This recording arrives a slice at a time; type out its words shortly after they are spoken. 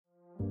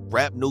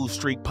Rap News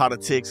Street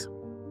Politics,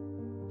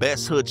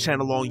 best hood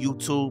channel on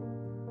YouTube,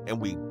 and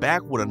we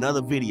back with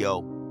another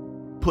video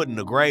putting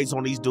the grades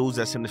on these dudes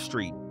that's in the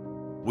street.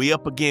 We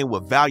up again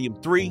with volume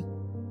 3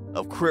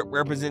 of Crip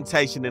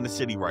representation in the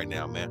city right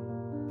now,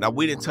 man. Now,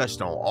 we done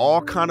touched on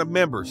all kind of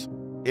members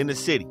in the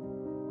city.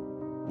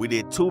 We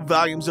did 2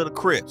 volumes of the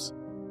Crips.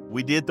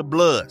 We did the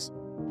Bloods.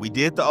 We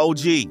did the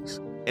OGs.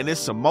 And there's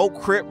some more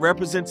Crip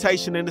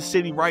representation in the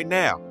city right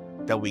now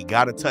that we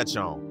gotta touch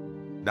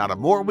on. Now, the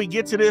more we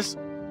get to this,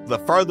 the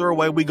further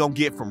away we gonna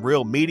get from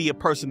real media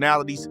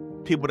personalities,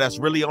 people that's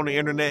really on the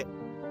internet,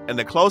 and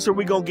the closer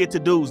we gonna get to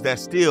dudes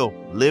that's still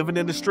living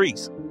in the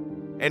streets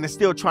and is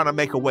still trying to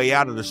make a way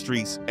out of the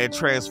streets and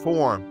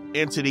transform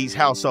into these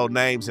household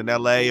names in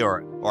LA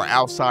or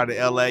outside of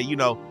LA, you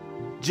know,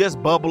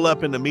 just bubble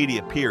up in the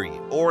media, period,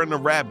 or in the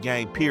rap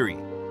game,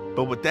 period.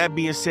 But with that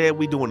being said,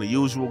 we doing the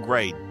usual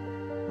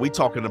grading. We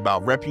talking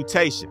about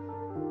reputation,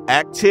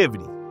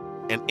 activity,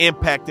 and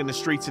impact in the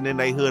streets and in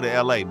the hood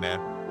of LA, man.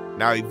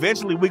 Now,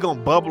 eventually we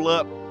gonna bubble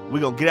up. We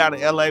gonna get out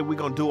of LA. We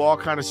gonna do all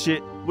kind of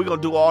shit. We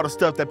gonna do all the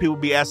stuff that people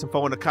be asking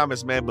for in the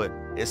comments, man. But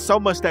it's so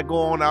much that go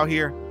on out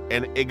here,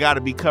 and it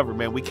gotta be covered,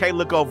 man. We can't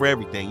look over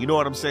everything. You know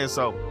what I'm saying?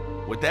 So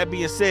with that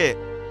being said,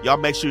 y'all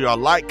make sure y'all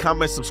like,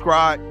 comment,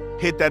 subscribe,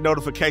 hit that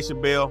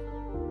notification bell.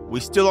 We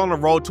still on the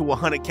road to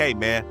 100K,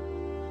 man.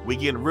 We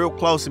getting real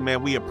close, and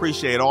man, we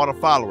appreciate all the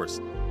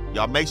followers.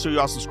 Y'all make sure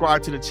y'all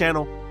subscribe to the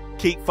channel.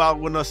 Keep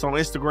following us on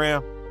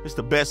Instagram. It's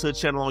the best hood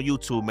channel on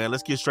YouTube, man.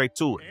 Let's get straight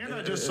to it. And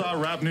I just saw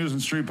Rap News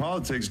and Street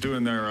Politics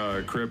doing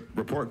their Crip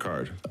report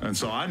card. And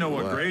so I know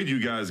what grade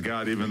you guys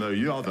got, even though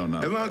you all don't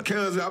know. Well,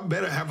 cuz I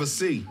better have a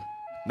C.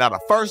 Now, the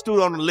first dude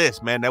on the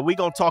list, man, that we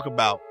gonna talk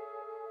about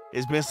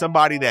has been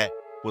somebody that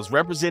was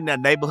representing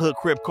that neighborhood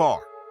Crip car.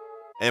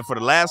 And for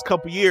the last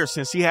couple years,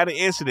 since he had an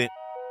incident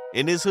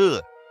in his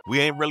hood, we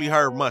ain't really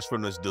heard much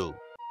from this dude.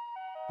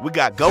 We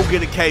got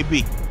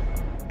GoGettaKB.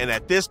 And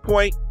at this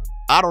point,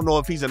 I don't know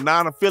if he's a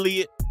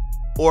non-affiliate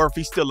or if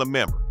he's still a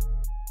member.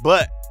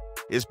 But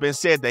it's been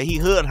said that he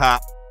hood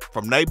hopped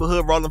from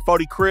neighborhood rolling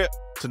 40 Crip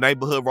to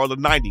neighborhood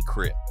rolling 90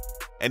 Crip.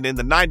 And then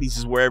the 90s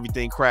is where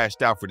everything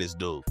crashed out for this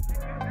dude.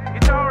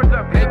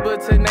 Neighbor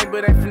to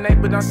neighbor, they from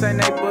neighbor, don't say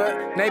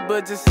neighbor.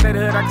 Neighbor, just say the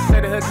hood, I can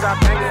say the hood, cause I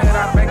bang the hood,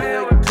 I bang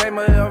the hood. Claim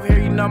my hood over here,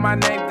 you know my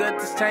name good.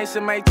 This change,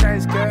 some may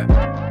change, good.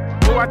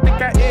 Who I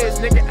think I is,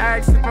 nigga,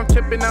 ask if I'm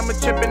tripping, I'm a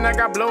tripping. I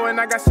got blowing,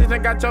 I got shit, I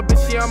got your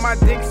bitch, she on my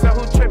dick, so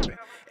who tripping?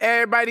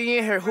 Everybody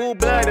in here, who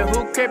blood and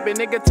who crippin'?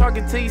 Nigga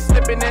talking till you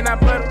slipping and I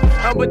put him.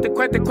 I'm with the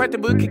question,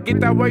 but we can get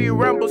that where you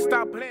rumble,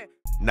 stop playing.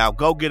 Now,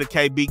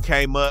 GoGettaKB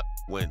came up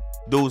when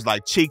dudes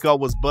like Chiico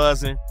was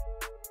buzzing.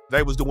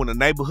 They was doing the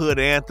neighborhood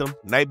anthem,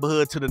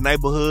 neighborhood to the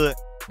neighborhood.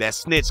 That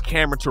snitch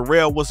Cameron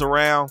Terrell was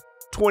around.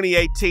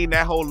 2018,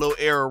 that whole little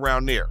era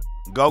around there.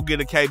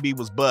 GoGettaKB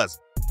was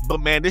buzzing. But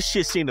man, this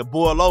shit seemed to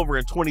boil over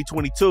in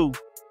 2022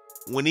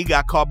 when he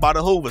got caught by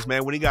the Hoovers,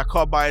 man, when he got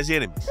caught by his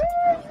enemies.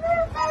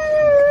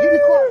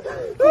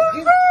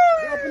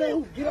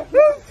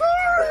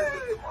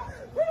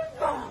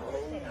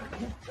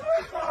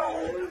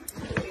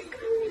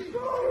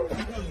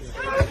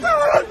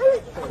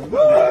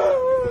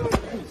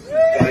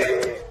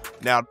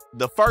 Now,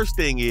 the first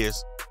thing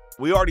is,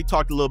 we already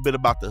talked a little bit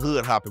about the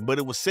hood hopping, but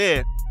it was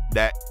said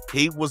that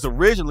he was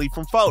originally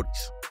from 40s.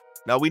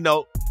 Now, we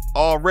know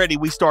already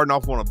we starting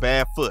off on a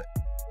bad foot.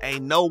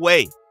 Ain't no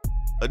way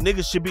a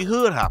nigga should be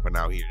hood hopping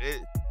out here.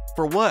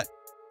 For what?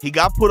 He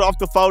got put off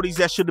the 40s.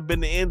 That should have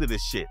been the end of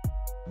this shit.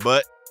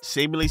 But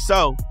seemingly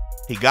so,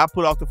 he got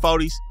put off the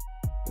 40s,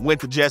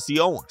 went to Jesse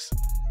Owens,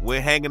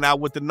 went hanging out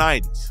with the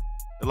 90s.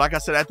 And like I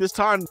said, at this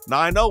time,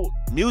 9-0,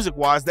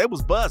 music-wise, they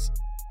was buzzing.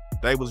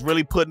 They was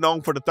really putting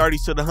on for the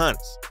 30s to the 100s.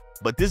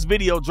 But this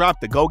video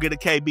dropped to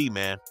GoGettaKB,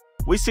 man.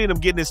 We seen him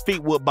getting his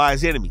feet whooped by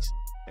his enemies.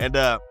 And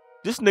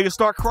this nigga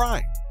start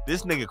crying.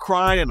 This nigga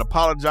crying and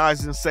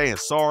apologizing, saying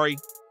sorry.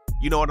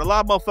 You know, and a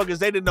lot of motherfuckers,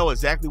 they didn't know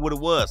exactly what it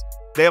was.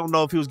 They don't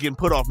know if he was getting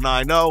put off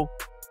 9-0.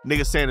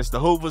 Nigga saying it's the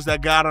Hoovers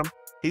that got him.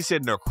 He's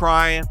sitting there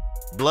crying,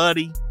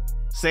 bloody,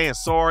 saying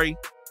sorry.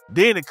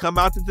 Then it come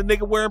out that the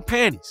nigga wearing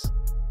panties.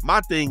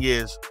 My thing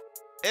is,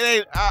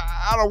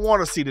 I don't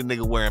want to see the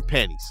nigga wearing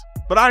panties.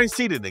 But I didn't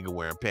see the nigga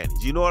wearing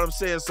panties. You know what I'm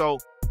saying? So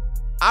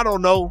I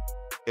don't know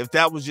if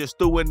that was just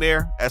threw in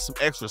there as some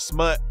extra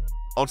smut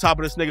on top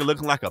of this nigga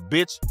looking like a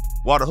bitch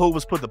while the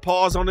Hoovers put the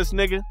paws on this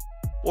nigga,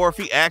 or if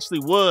he actually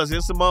was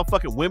in some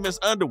motherfucking women's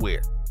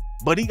underwear.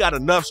 But he got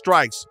enough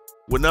strikes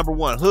with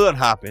 #1 hood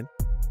hopping.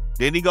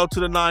 Then he go to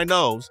the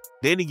 9-0s.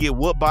 Then he get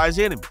whooped by his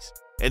enemies.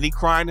 And he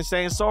crying and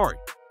saying sorry.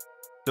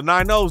 The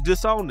 9-0s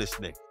disown this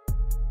nigga.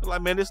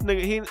 Like, man, this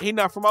nigga, he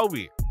not from over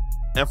here.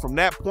 And from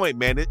that point,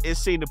 man, it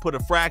seemed to put a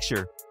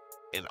fracture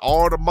in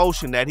all the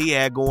motion that he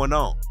had going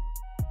on.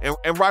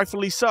 And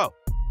rightfully so.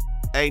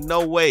 Ain't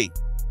no way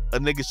a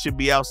nigga should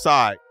be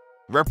outside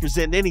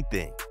representing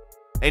anything.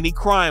 And he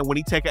crying when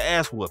he take an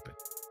ass whooping.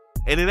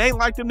 And it ain't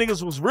like them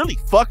niggas was really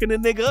fucking the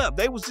nigga up.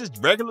 They was just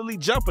regularly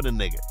jumping a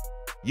nigga.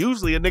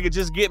 Usually a nigga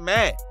just get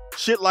mad.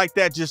 Shit like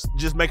that just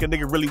make a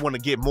nigga really want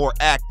to get more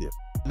active.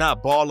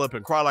 not ball up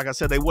and cry. Like I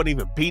said, they wasn't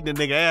even beating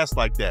the nigga ass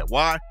like that.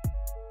 Why?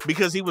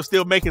 Because he was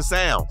still making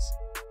sounds.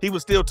 He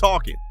was still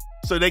talking.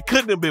 So they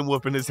couldn't have been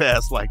whooping his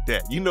ass like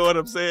that. You know what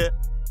I'm saying?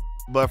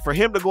 But for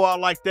him to go out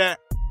like that,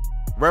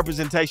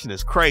 representation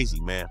is crazy,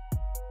 man.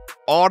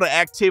 All the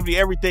activity,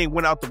 everything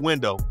went out the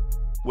window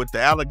with the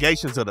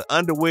allegations of the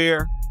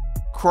underwear,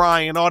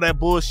 crying, all that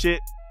bullshit.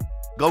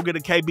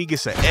 GoGettaKB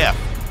gets an F.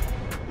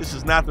 This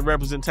is not the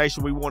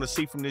representation we want to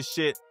see from this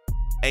shit.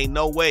 Ain't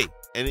no way.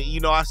 And, you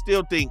know, I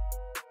still think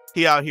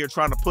he out here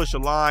trying to push a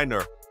line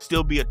or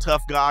still be a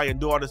tough guy and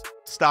do all this.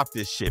 Stop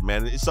this shit,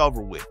 man. It's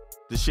over with.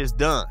 This shit's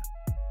done.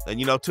 And,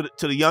 you know, to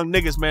the young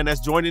niggas, man, that's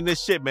joining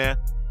this shit, man,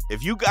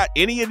 if you got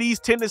any of these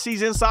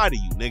tendencies inside of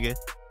you, nigga,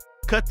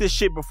 cut this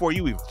shit before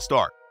you even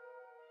start.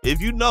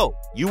 If you know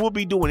you will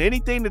be doing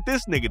anything that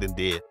this nigga done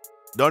did,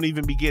 don't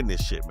even begin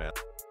this shit, man.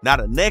 Now,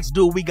 the next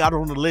dude we got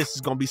on the list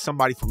is going to be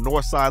somebody from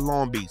Northside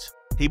Long Beach.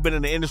 He been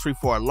in the industry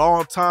for a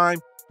long time.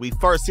 We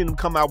first seen him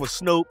come out with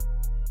Snoop.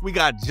 We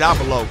got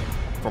Jooba Loc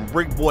from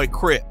Brick Boy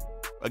Crip.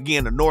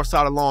 Again, the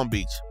Northside of Long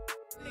Beach.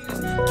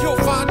 Kill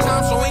 5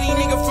 times, so any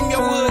nigga from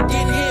your hood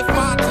getting hit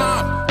 5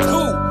 times.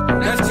 2,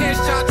 that's 10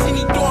 shots and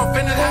he doing.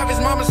 Finna have his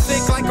mama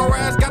sick like her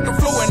ass got the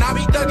flu. And I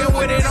be thugging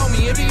with it on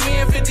me. If he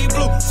in 50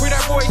 blue, free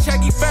that boy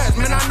Shaggy fast.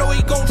 Man, I know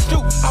he gon'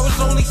 shoot. I was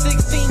only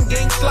 16,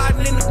 gang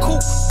sliding in the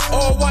coupe.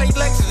 All white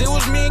Lexus, it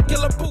was me and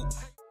Killer Poop.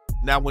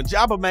 Now, when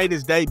Jooba made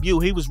his debut,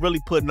 he was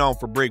really putting on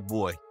for Brick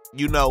Boy.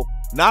 You know,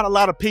 not a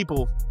lot of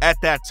people at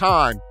that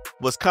time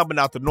was coming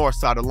out the north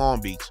side of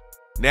Long Beach.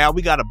 Now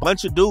we got a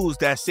bunch of dudes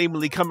that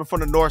seemingly coming from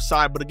the north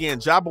side, but again,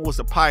 Jooba was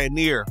a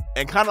pioneer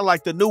and kind of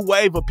like the new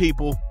wave of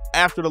people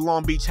after the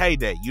Long Beach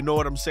heyday. You know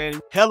what I'm saying?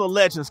 Hella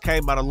legends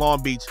came out of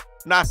Long Beach.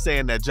 Not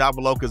saying that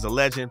Jooba Loc is a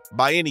legend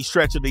by any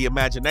stretch of the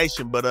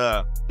imagination,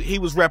 but he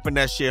was repping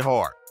that shit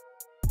hard.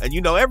 And,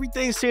 you know,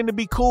 everything seemed to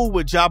be cool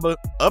with Jooba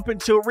up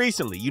until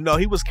recently. You know,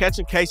 he was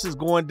catching cases,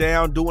 going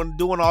down, doing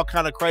all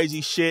kind of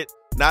crazy shit,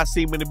 not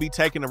seeming to be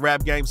taking the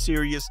rap game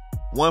serious,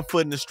 1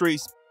 foot in the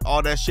streets,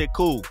 all that shit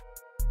cool.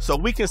 So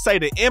we can say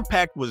the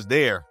impact was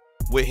there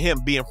with him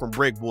being from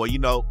Brick Boy. You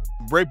know,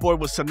 Brick Boy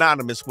was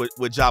synonymous with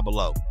Jooba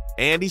Loc.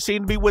 And he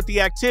seemed to be with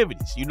the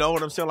activities. You know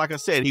what I'm saying? Like I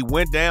said, he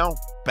went down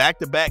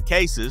back-to-back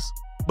cases,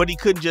 but he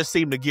couldn't just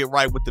seem to get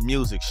right with the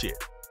music shit.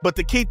 But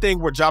the key thing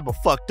where Jooba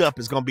fucked up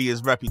is going to be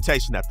his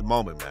reputation at the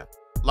moment, man.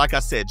 Like I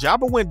said,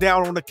 Jooba went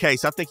down on the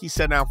case. I think he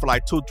sat down for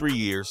like 2-3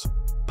 years,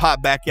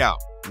 popped back out.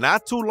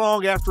 Not too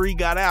long after he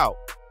got out,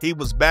 he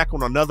was back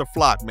on another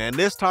flock, man.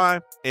 This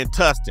time in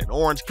Tustin,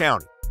 Orange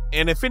County.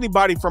 And if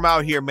anybody from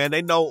out here, man,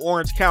 they know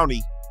Orange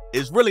County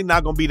is really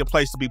not going to be the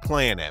place to be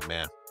playing at,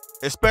 man.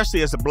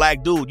 Especially as a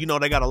black dude. You know,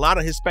 they got a lot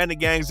of Hispanic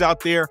gangs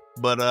out there,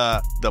 but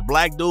the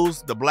black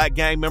dudes, the black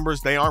gang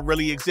members, they aren't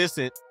really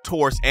existent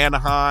towards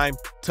Anaheim,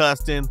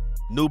 Tustin,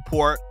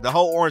 Newport. The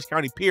whole Orange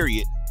County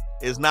period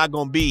is not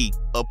going to be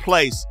a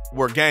place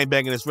where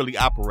gangbanging is really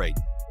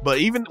operating. But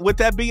even with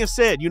that being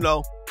said, you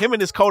know, him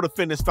and his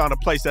co-defendants found a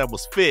place that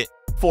was fit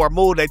for a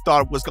move they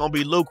thought was going to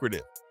be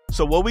lucrative.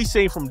 So what we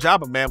seen from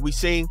Jooba, man, we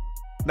seen,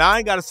 now I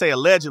ain't got to say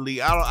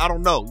allegedly, I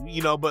don't know,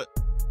 you know, but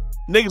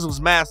niggas was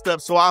masked up,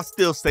 so I'll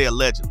still say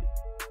allegedly,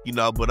 you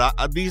know, but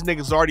these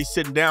niggas already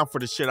sitting down for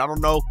the shit. I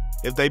don't know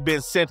if they've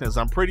been sentenced.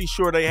 I'm pretty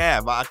sure they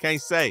have. I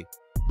can't say.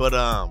 But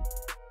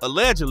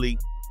allegedly,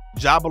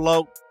 Jooba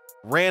Loc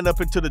ran up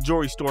into the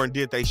jewelry store and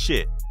did they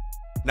shit.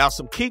 Now,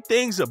 some key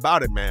things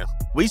about it, man.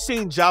 We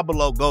seen Jooba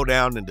Loc go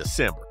down in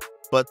December,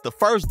 but the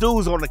first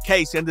dudes on the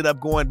case ended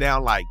up going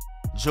down like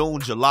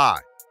June, July.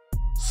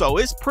 So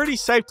it's pretty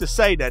safe to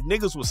say that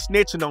niggas was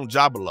snitching on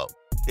Jooba Loc.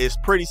 It's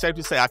pretty safe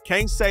to say. I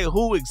can't say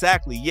who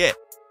exactly yet,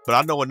 but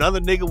I know another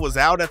nigga was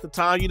out at the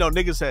time. You know,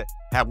 niggas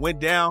had went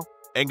down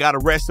and got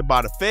arrested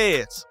by the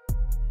feds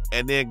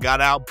and then got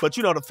out. But,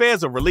 you know, the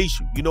feds will release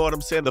you. You know what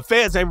I'm saying? The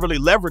feds ain't really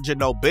leveraging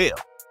no bail.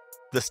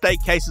 The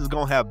state case is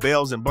going to have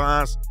bails and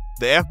bonds.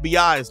 The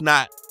FBI is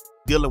not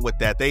dealing with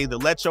that. They either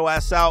let your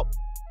ass out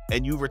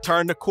and you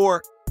return to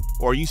court,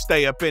 or you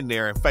stay up in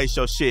there and face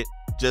your shit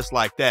just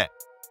like that.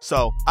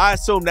 So I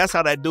assume that's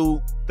how that dude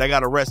that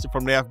got arrested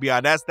from the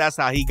FBI, that's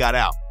how he got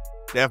out.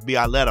 The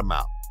FBI let him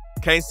out.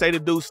 Can't say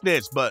the dude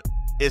snitched, but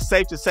it's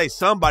safe to say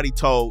somebody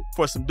told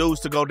for some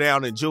dudes to go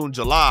down in June,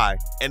 July,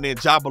 and then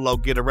Jooba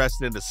Loc get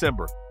arrested in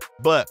December.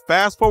 But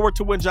fast forward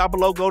to when Jooba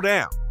Loc go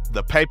down.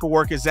 The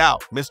paperwork is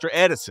out. Mr.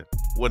 Edison,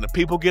 when the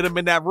people get him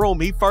in that room,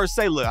 he first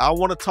say, look, I don't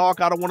want to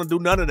talk. I don't want to do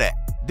none of that.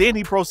 Then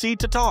he proceed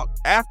to talk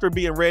after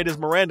being read his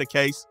Miranda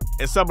case.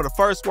 And some of the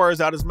first words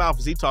out his mouth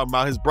is he talking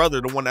about his brother,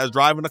 the one that's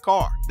driving the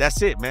car.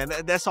 That's it, man.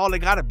 That's all it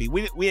got to be.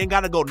 We ain't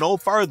got to go no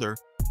further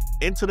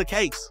into the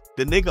case.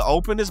 The nigga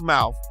opened his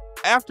mouth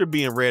after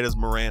being read his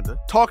Miranda,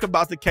 talking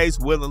about the case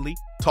willingly,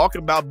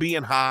 talking about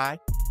being high,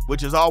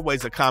 which is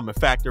always a common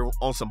factor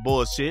on some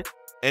bullshit.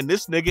 And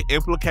this nigga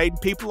implicating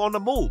people on the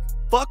move.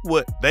 Fuck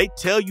what they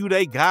tell you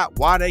they got,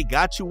 why they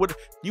got you.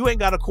 You ain't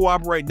got to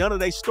corroborate none of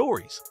their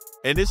stories.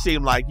 And it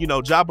seemed like, you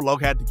know, Jooba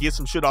Loc had to get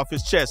some shit off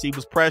his chest. He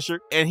was pressured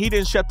and he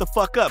didn't shut the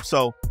fuck up.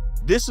 So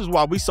this is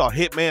why we saw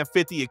Hitman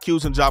 50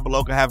 accusing Jooba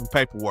Loc of having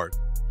paperwork.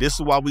 This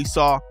is why we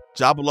saw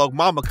Jooba Loc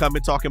mama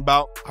coming talking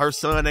about her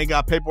son ain't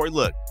got paperwork.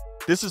 Look,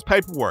 this is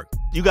paperwork.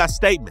 You got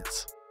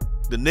statements.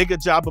 The nigga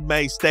Jooba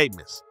made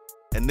statements.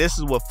 And this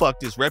is what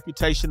fucked his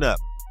reputation up.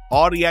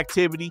 All the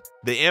activity,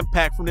 the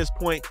impact from this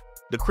point,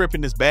 the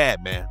cripping is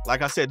bad, man.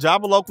 Like I said,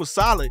 Jooba Loc was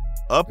solid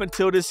up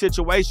until this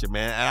situation,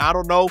 man. And I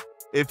don't know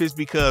if it's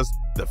because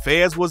the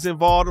feds was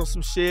involved on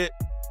some shit.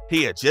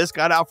 He had just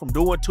got out from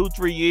doing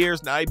 2-3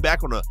 years. Now he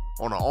back on an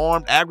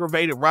armed,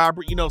 aggravated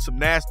robbery, you know, some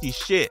nasty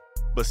shit.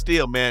 But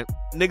still, man,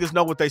 niggas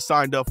know what they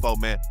signed up for,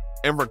 man.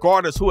 And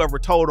regardless, whoever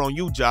told on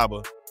you,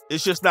 Jooba,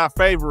 it's just not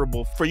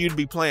favorable for you to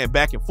be playing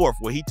back and forth.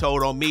 Well, he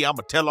told on me,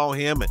 I'ma tell on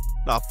him, and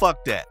nah,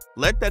 fuck that.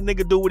 Let that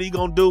nigga do what he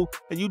gonna do,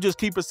 and you just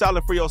keep it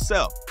solid for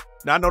yourself.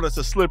 Now, I know that's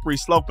a slippery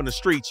slope in the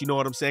streets, you know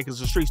what I'm saying? Because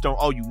the streets don't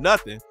owe you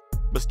nothing.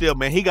 But still,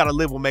 man, he gotta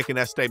live with making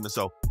that statement.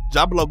 So,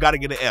 Jooba Loc gotta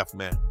get an F,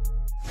 man.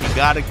 He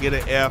gotta get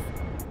an F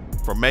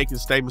for making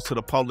statements to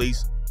the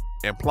police,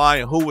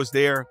 implying who was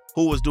there,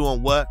 who was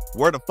doing what,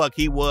 where the fuck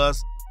he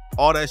was,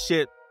 all that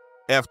shit.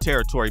 F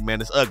territory,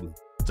 man. It's ugly.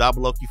 Jooba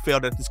Loc, you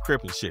failed at this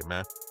cripping shit,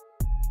 man.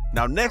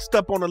 Now, next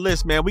up on the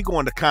list, man, we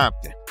going to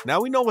Compton. Now,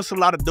 we know it's a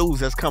lot of dudes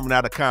that's coming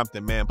out of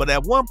Compton, man. But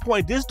at one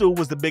point, this dude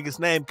was the biggest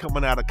name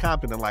coming out of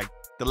Compton in like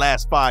the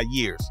last 5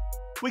 years.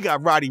 We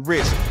got Roddy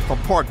Ricch from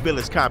Park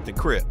Village, Compton,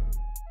 Crip.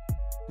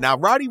 Now,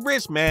 Roddy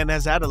Ricch, man,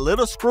 has had a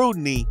little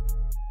scrutiny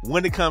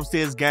when it comes to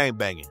his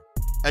gangbanging.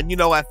 And, you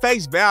know, at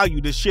face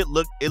value, this shit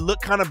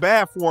looked kind of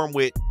bad for him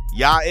with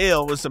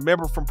Yael. It's a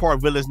member from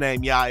Park Village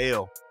named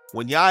Yael.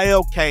 When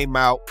Yael came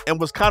out and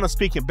was kind of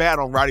speaking bad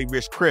on Roddy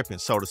Ricch cripping,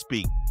 so to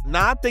speak.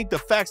 Now, I think the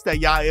facts that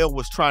Yael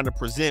was trying to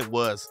present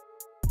was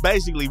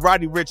basically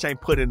Roddy Ricch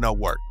ain't put in no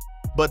work.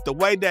 But the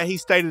way that he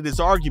stated his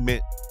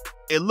argument,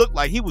 it looked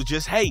like he was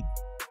just hating.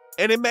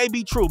 And it may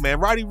be true, man.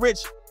 Roddy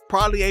Ricch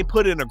probably ain't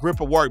put in a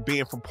grip of work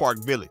being from Park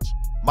Village.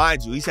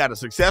 Mind you, he's had a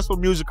successful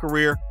music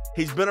career.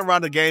 He's been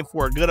around the game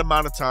for a good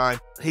amount of time.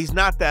 He's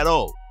not that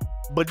old.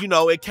 But, you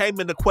know, it came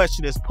into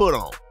question as put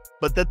on.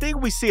 But the thing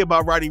we see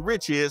about Roddy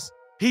Ricch is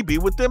he be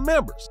with them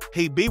members.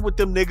 He be with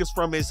them niggas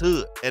from his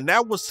hood. And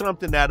that was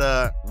something that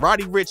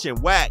Roddy Ricch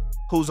and Wack,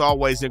 who's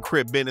always in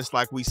Crip business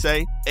like we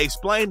say,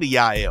 explained to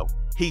Yael.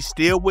 He's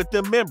still with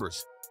them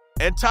members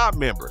and top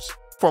members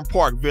from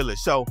Park Village.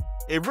 So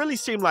it really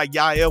seemed like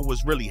Yael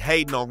was really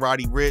hating on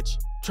Roddy Ricch,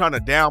 trying to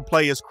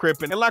downplay his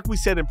cripping. And like we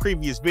said in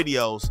previous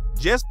videos,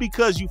 just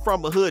because you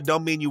from a hood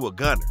don't mean you a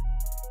gunner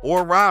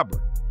or a robber,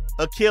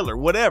 a killer,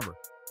 whatever.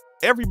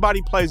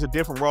 Everybody plays a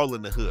different role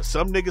in the hood.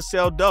 Some niggas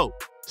sell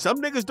dope.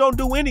 Some niggas don't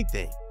do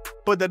anything.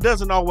 But that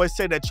doesn't always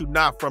say that you're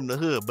not from the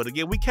hood. But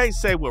again, we can't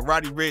say what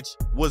Roddy Ricch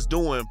was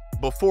doing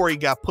before he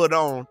got put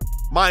on.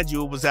 Mind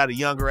you, it was at a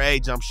younger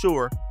age, I'm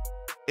sure,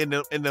 in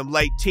them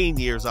late teen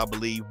years, I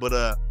believe.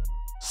 But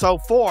so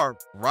far,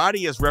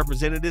 Roddy has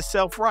represented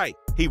himself right.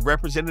 He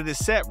represented his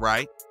set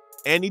right.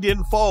 And he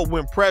didn't fall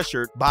when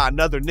pressured by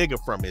another nigga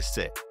from his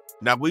set.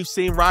 Now, we've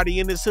seen Roddy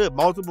in his hood,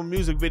 multiple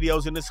music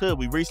videos in his hood.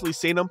 We recently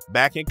seen him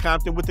back in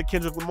Compton with the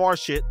Kendrick Lamar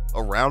shit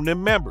around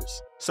them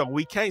members. So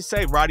we can't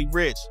say Roddy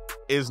Ricch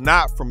is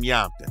not from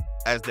Yompton,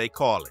 as they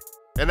call it.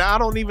 And I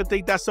don't even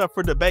think that's up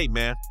for debate,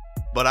 man.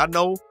 But I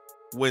know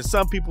when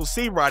some people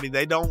see Roddy,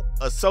 they don't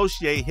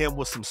associate him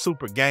with some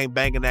super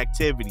gang-banging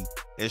activity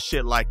and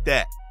shit like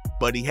that.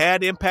 But he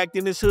had impact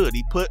in his hood.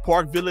 He put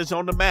Park Village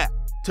on the map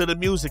to the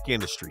music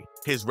industry.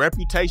 His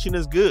reputation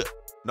is good.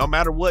 No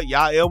matter what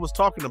Yael was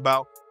talking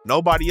about,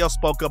 nobody else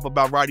spoke up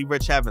about Roddy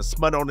Ricch having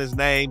smut on his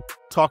name,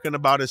 talking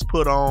about his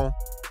put on,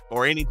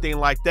 or anything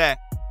like that.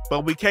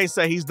 But we can't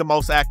say he's the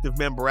most active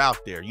member out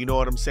there. You know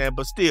what I'm saying?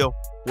 But still,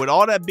 with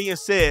all that being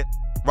said,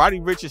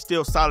 Roddy Ricch is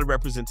still solid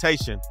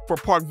representation for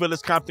Park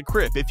Village, Compton,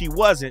 Crip. If he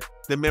wasn't,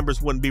 the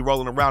members wouldn't be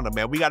rolling around him,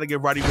 man. We got to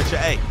give Roddy Ricch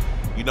an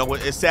A. You know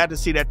what? It's sad to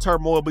see that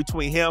turmoil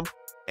between him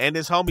and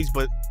his homies,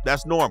 but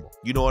that's normal.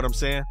 You know what I'm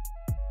saying?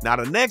 Now,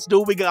 the next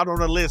dude we got on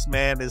the list,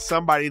 man, is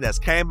somebody that's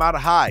came out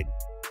of hiding.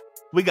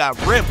 We got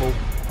Remble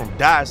from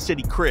Dodge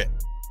City, Crip.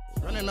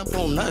 Running up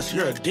on us,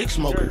 you're a dick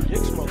smoker.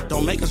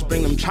 Don't make us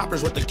bring them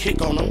choppers with the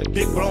kick on them.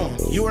 Big bro,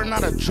 you are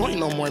not a joint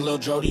no more, Lil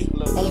Jody.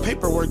 On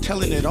paper, we're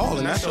telling it all,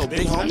 and that's your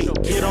big homie.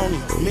 Get on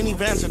him.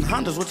 Minivans and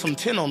Hondas with some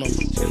tin on them.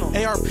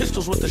 AR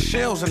pistols with the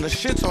shells and the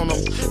shits on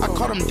them. I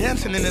caught him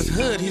dancing in his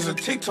hood, he's a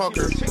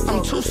TikToker.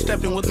 I'm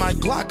two-stepping with my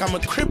Glock, I'm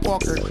a Crip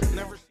walker.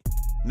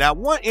 Now,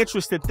 one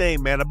interesting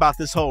thing, man, about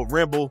this whole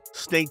Remble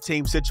stink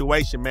team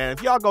situation, man,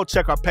 if y'all go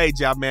check our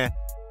page out, man,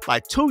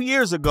 like 2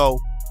 years ago,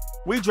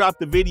 we dropped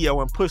the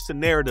video and pushed the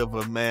narrative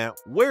of, man,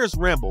 where's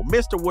Remble?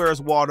 Mr.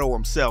 Where's Waldo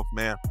himself,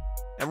 man.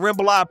 And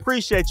Remble, I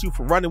appreciate you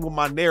for running with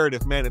my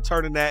narrative, man, and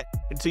turning that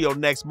into your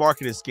next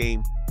marketing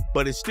scheme.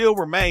 But it still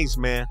remains,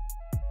 man,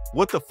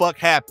 what the fuck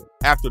happened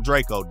after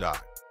Draco died?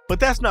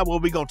 But that's not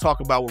what we're going to talk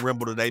about with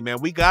Remble today,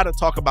 man. We got to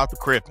talk about the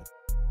cripping.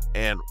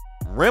 And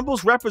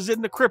Remble's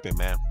representing the cripping,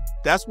 man.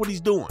 That's what he's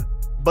doing.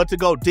 But to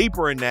go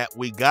deeper in that,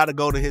 we got to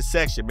go to his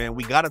section, man.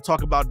 We got to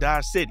talk about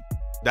Dodge City.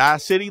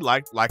 Dodge City,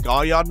 like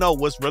all y'all know,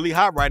 what's really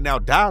hot right now,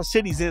 Dodge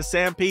City's in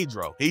San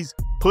Pedro. He's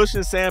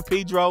pushing San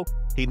Pedro.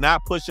 He's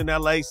not pushing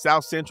LA,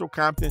 South Central,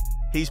 Compton.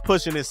 He's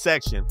pushing his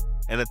section.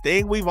 And the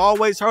thing we've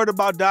always heard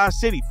about Dodge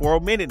City for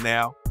a minute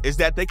now is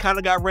that they kind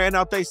of got ran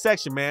out their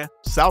section, man.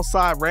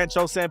 Southside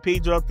Rancho San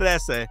Pedro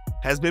Trece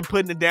has been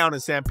putting it down in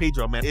San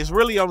Pedro, man. It's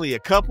really only a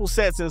couple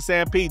sets in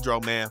San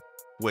Pedro, man,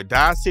 with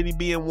Dodge City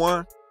being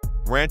one,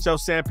 Rancho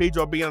San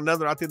Pedro being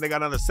another. I think they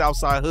got another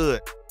Southside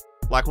hood,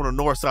 like on the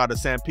north side of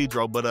San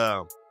Pedro.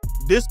 But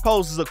this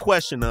poses a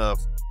question of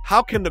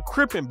how can the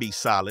cripping be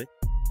solid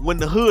when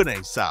the hood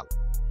ain't solid?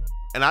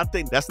 And I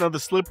think that's another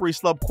slippery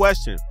slope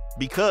question,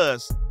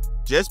 because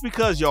just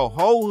because your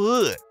whole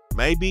hood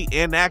may be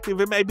inactive,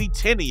 it may be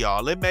 10 of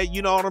y'all, it may,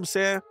 you know what I'm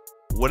saying?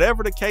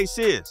 Whatever the case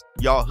is,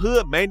 y'all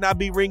hood may not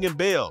be ringing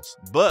bells,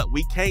 but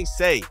we can't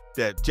say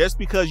that just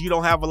because you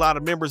don't have a lot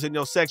of members in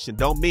your section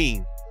don't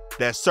mean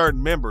that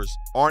certain members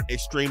aren't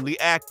extremely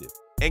active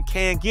and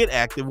can get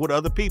active with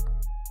other people.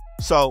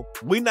 So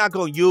we're not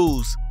gonna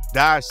use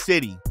Dodge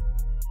City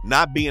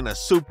not being a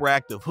super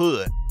active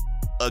hood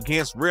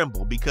against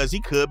Remble, because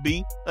he could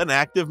be an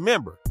active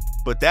member.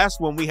 But that's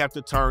when we have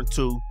to turn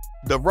to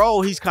the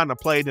role he's kind of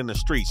played in the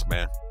streets,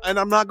 man. And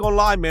I'm not gonna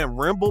lie, man,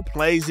 Remble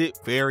plays it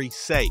very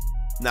safe.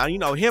 Now, you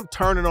know, him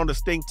turning on the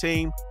stink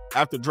team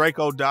after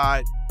Draco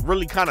died,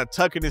 really kind of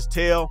tucking his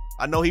tail.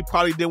 I know he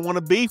probably didn't want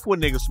to beef with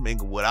niggas from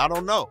Inglewood. I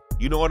don't know.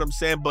 You know what I'm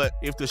saying? But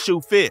if the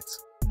shoe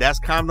fits, that's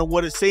kind of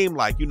what it seemed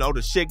like. You know,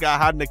 the shit got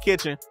hot in the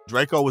kitchen.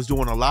 Draco was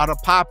doing a lot of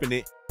popping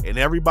it, and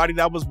everybody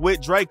that was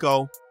with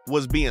Draco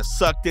was being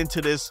sucked into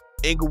this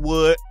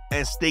Inglewood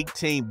and stink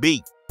team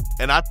beef.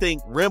 And I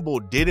think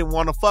Remble didn't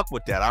want to fuck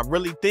with that. I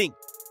really think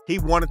he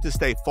wanted to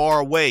stay far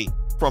away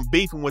from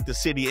beefing with the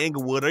city of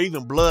Inglewood, or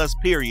even Bloods,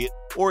 period,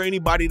 or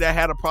anybody that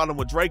had a problem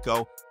with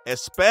Draco,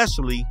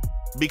 especially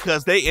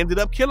because they ended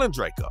up killing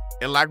Draco.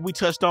 And like we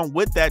touched on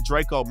with that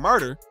Draco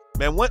murder,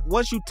 man,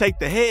 once you take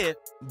the head,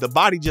 the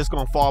body just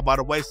gonna fall by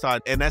the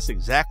wayside. And that's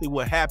exactly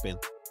what happened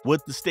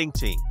with the stink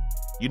team.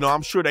 You know,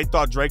 I'm sure they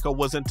thought Draco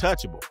was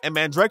untouchable. And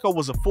man, Draco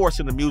was a force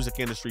in the music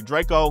industry.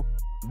 Draco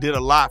did a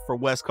lot for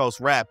West Coast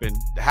rap, and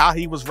how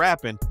he was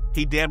rapping,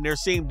 he damn near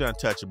seemed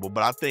untouchable.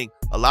 But I think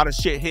a lot of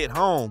shit hit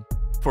home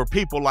for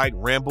people like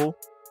Remble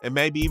and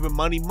maybe even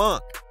Money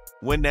Monk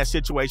when that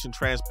situation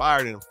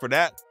transpired. And for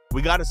that,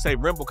 we got to say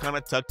Remble kind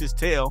of tucked his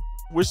tail,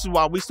 which is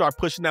why we start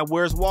pushing that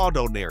Where's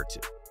Waldo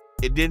narrative.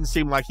 It didn't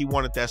seem like he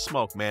wanted that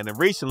smoke, man. And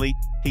recently,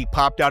 he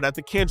popped out at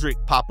the Kendrick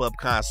pop-up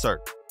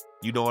concert.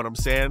 You know what I'm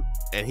saying?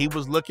 And he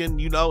was looking,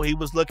 you know, he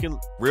was looking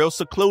real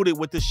secluded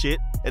with the shit.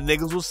 And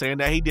niggas was saying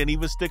that he didn't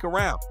even stick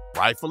around.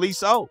 Rightfully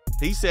so.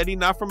 He said he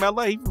not from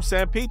LA, he from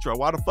San Pedro.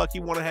 Why the fuck he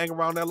want to hang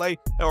around LA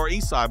or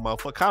Eastside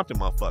motherfucker, Compton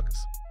motherfuckers?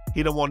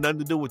 He don't want nothing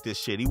to do with this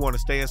shit. He want to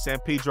stay in San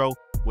Pedro.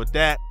 With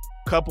that,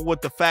 coupled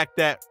with the fact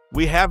that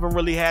we haven't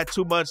really had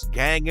too much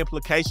gang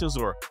implications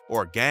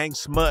or gang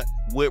smut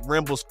with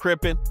Remble's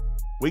cripping,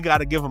 we got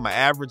to give him an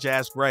average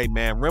ass grade,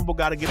 man. Remble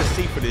got to get a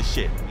seat for this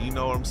shit. You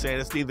know what I'm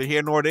saying? It's neither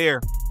here nor there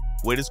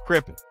with his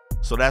cripping.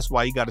 So that's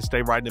why you got to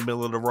stay right in the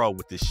middle of the road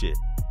with this shit.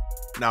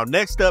 Now,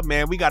 next up,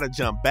 man, we got to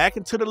jump back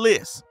into the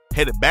list.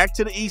 Headed back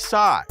to the east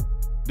side.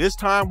 This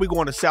time, we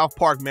going to South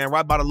Park, man,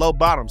 right by the low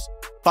bottoms.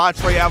 5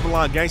 Trey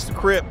Avalon, Gangsta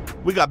Crip.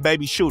 We got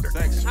Baby Shooter.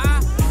 Huh?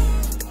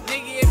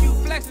 Nigga, if you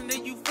flexing,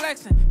 then you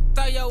flexing.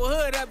 Throw your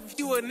hood up if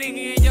you a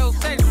nigga in your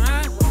section,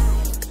 huh?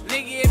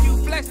 Nigga, if you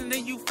flexing,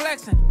 then you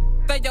flexing.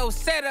 Throw your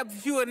setup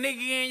if you a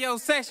nigga in your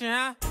section,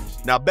 huh?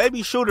 Now,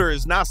 Baby Shooter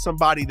is not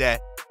somebody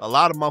that a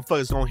lot of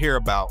motherfuckers gonna hear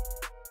about,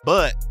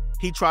 but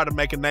he tried to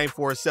make a name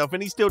for himself,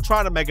 and he's still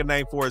trying to make a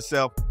name for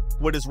himself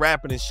with his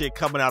rapping and shit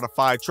coming out of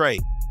 5 Trey.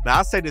 Now,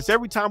 I say this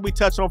every time we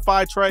touch on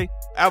 5 Trey,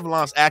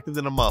 Avalon's active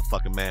in the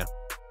motherfucking, man.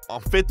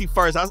 On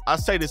 51st, I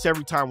say this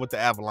every time with the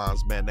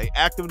Avalons, man. They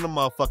active in the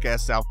motherfucker at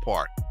South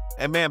Park.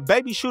 And man,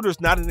 Baby Shooter's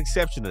not an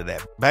exception to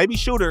that. Baby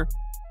Shooter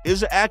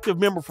is an active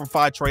member from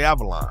 5 Trey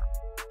Avalon.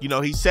 You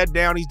know, he sat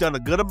down, he's done a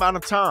good amount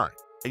of time.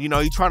 And, you know,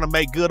 he's trying to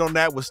make good on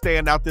that with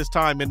staying out this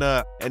time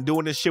and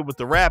doing this shit with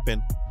the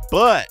rapping.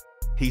 But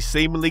he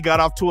seemingly got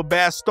off to a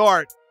bad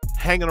start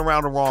hanging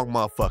around the wrong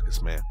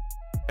motherfuckers, man.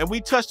 And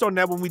we touched on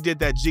that when we did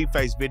that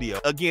G-Face video.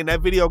 Again,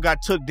 that video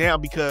got took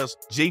down because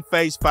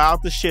G-Face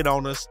filed the shit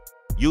on us.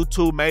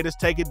 YouTube made us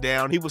take it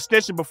down. He was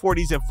snitching before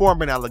these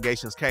informant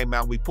allegations came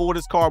out. We pulled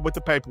his card with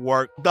the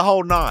paperwork, the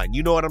whole 9,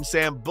 you know what I'm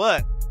saying?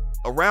 But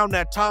around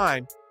that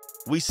time,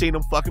 we seen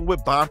him fucking with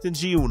Bompton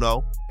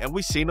G-Uno, and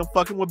we seen him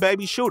fucking with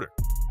Baby Shooter.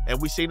 And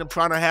we seen him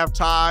trying to have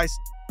ties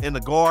in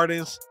the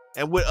gardens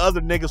and with other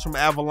niggas from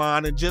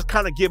Avalon and just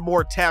kind of get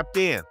more tapped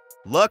in.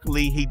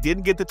 Luckily, he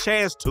didn't get the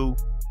chance to,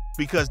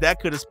 because that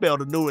could have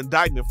spelled a new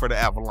indictment for the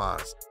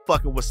Avalons,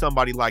 fucking with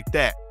somebody like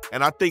that.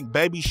 And I think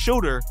Baby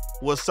Shooter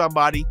was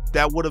somebody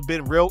that would have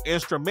been real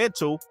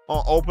instrumental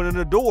on opening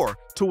the door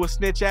to a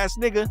snitch ass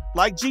nigga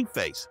like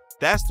G-Face.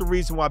 That's the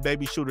reason why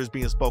Baby Shooter is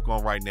being spoke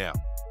on right now.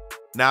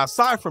 Now,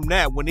 aside from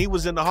that, when he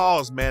was in the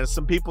halls, man,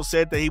 some people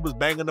said that he was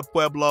banging the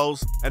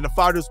Pueblos, and the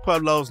Fighters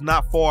Pueblos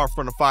not far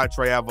from the 5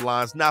 Trey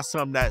Avalons, not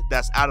something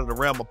that's out of the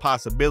realm of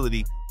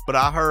possibility, but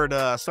I heard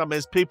some of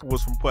his people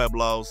was from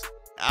Pueblos.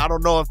 I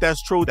don't know if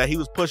that's true, that he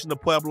was pushing the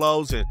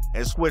Pueblos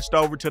and switched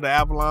over to the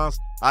Avalons.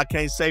 I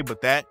can't say,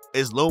 but that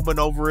is looming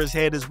over his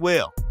head as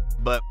well.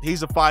 but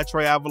he's a Phi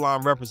Tre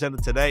Avalon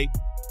representative today.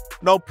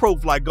 No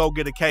proof like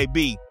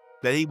GoGettaKB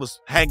that he was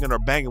hanging or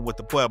banging with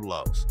the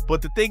Pueblos.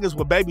 But the thing is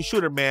with Baby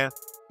Shooter, man,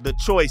 the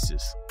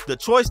choices. The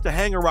choice to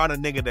hang around a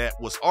nigga that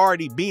was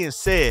already being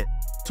said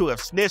to have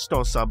snitched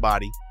on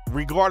somebody,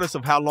 regardless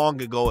of how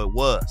long ago it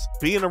was.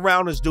 Being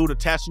around this dude,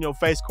 attaching your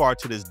face card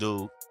to this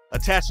dude,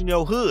 attaching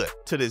your hood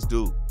to this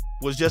dude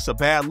was just a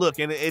bad look.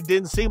 And it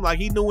didn't seem like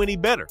he knew any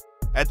better.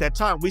 At that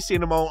time, we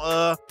seen him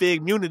on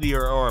Fig Munity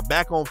or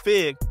back on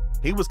Fig.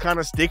 He was kind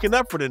of sticking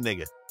up for the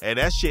nigga. And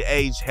that shit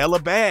aged hella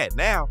bad.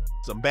 Now,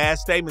 some bad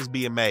statements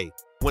being made.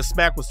 When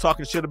Smack was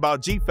talking shit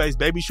about G-Face,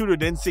 Baby Shooter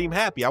didn't seem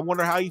happy. I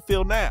wonder how he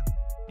feel now.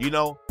 You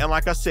know, and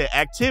like I said,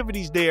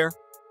 activities there.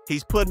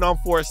 He's putting on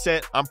for a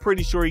set. I'm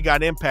pretty sure he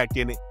got impact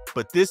in it.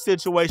 But this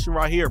situation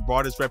right here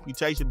brought his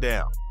reputation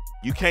down.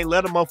 You can't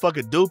let a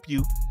motherfucker dupe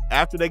you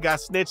after they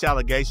got snitch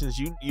allegations.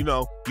 You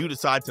know, you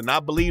decide to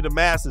not believe the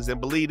masses and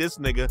believe this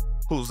nigga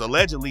who's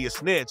allegedly a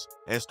snitch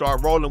and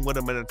start rolling with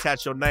him and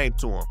attach your name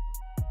to him.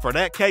 For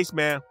that case,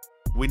 man,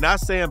 we're not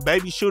saying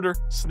Baby Shooter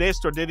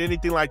snitched or did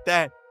anything like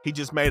that. He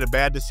just made a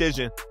bad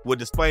decision with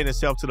displaying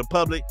himself to the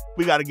public.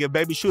 We got to give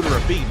Baby Shooter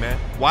a beat, man.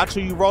 Watch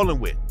who you rolling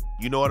with.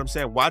 You know what I'm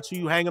saying? Watch who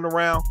you hanging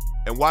around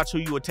and watch who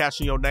you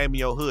attaching your name and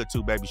your hood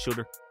to, Baby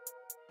Shooter.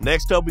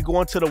 Next up, we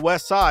going to the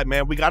west side,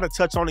 man. We got to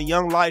touch on a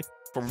young life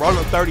from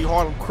Rolling 30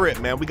 Harlem Crip,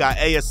 man. We got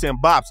ASM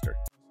Bopster.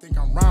 Think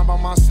I'm round by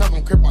myself,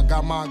 I'm Crip, I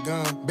got my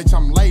gun. Bitch,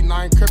 I'm late,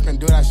 I ain't crippin',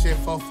 do that shit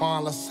for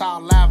fun. Let's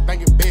all laugh,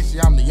 banging bitch,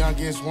 yeah, I'm the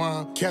youngest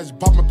one. Catch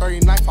bop my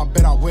 30 knife, I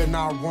bet I will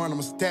not run.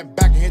 I'ma step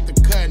back and hit the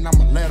cut, and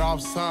I'ma let off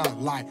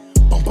son. Like,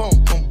 boom,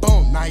 boom, boom,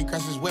 boom. Now he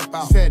crashed his whip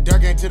out. He said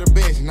Dirk ain't to the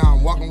bitch, now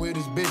I'm walking with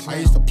his bitch. I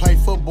used to play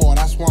football,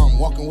 that's why I'm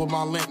walking with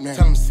my limp now.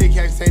 Tell him sick,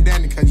 can't say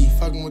that because he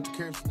fucking with the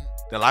crips now.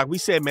 Now, like we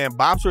said, man,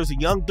 Bopster is a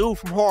young dude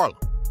from Harlem.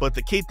 But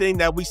the key thing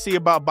that we see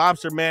about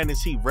Bopster, man,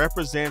 is he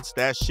represents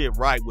that shit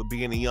right with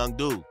being a young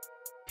dude.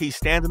 He's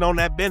standing on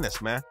that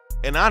business, man.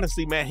 And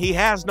honestly, man, he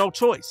has no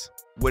choice.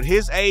 With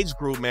his age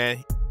group,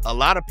 man, a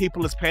lot of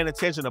people is paying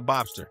attention to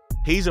Bopster.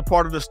 He's a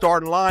part of the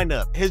starting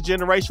lineup. His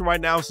generation right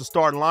now is the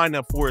starting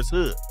lineup for his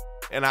hood.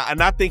 And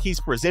I think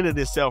he's presented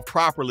himself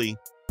properly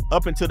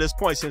up until this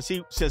point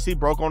since he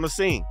broke on the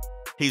scene.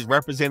 He's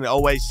represented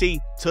OAC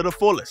to the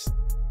fullest.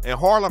 And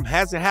Harlem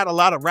hasn't had a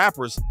lot of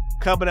rappers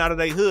coming out of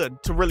their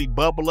hood to really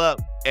bubble up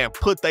and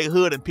put their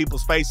hood in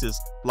people's faces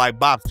like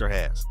Bopster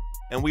has.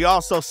 And we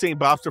also seen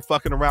Bopster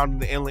fucking around in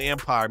the Inland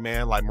Empire,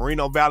 man, like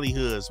Moreno Valley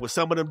hoods with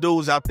some of them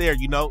dudes out there,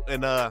 you know,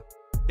 and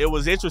it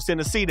was interesting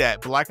to see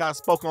that. But like I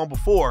spoke on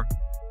before,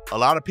 a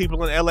lot of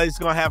people in LA is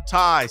gonna have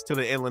ties to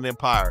the Inland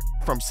Empire,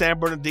 from San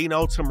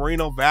Bernardino to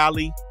Moreno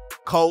Valley,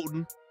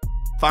 Colton,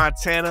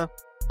 Fontana,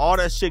 all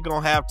that shit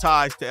gonna have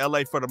ties to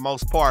LA for the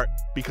most part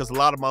because a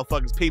lot of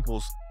motherfuckers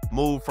peoples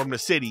moved from the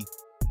city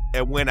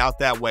and went out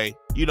that way,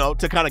 you know,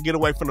 to kind of get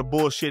away from the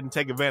bullshit and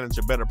take advantage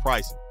of better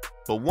pricing.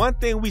 But one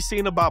thing we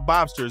seen about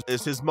Bopster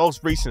is his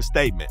most recent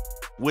statement,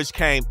 which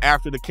came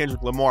after the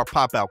Kendrick Lamar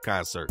pop-out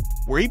concert,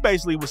 where he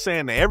basically was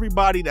saying that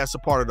everybody that's a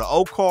part of the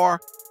O car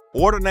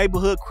or the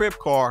neighborhood Crip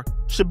car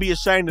should be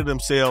ashamed of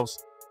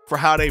themselves for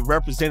how they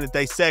represented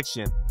their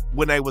section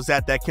when they was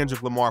at that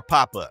Kendrick Lamar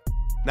pop-up.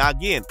 Now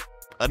again,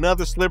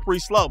 another slippery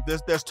slope.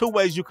 There's two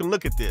ways you can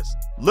look at this.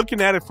 Looking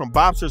at it from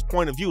Bopster's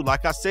point of view,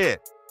 like I said,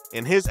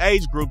 in his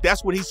age group,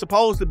 that's what he's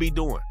supposed to be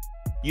doing.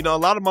 You know, a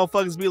lot of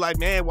motherfuckers be like,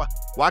 man,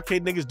 why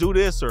can't niggas do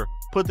this or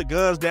put the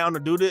guns down or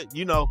do this?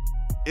 You know,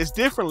 it's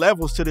different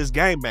levels to this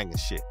gangbanging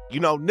shit. You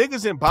know,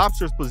 niggas in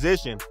Bopster's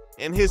position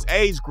in his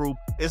age group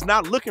is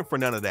not looking for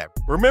none of that.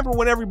 Remember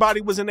when everybody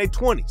was in their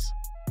 20s?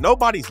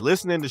 Nobody's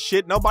listening to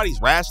shit.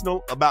 Nobody's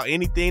rational about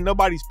anything.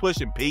 Nobody's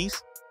pushing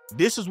peace.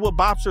 This is what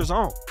Bopster's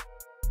on.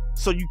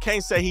 So you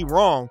can't say he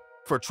wrong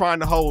for trying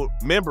to hold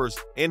members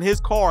in his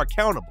car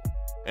accountable.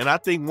 And I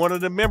think one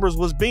of the members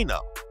was Bino.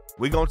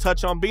 We're going to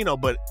touch on Bino,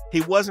 but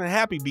he wasn't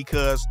happy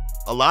because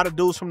a lot of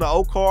dudes from the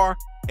O car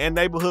and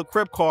neighborhood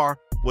Crip car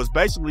was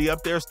basically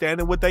up there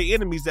standing with their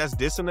enemies that's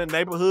dissing the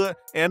neighborhood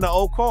and the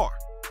O car.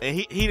 And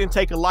he didn't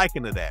take a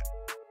liking to that.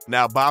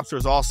 Now, Bopster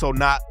is also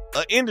not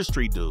an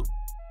industry dude.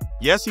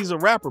 Yes, he's a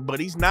rapper, but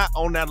he's not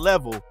on that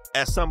level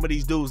as some of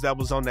these dudes that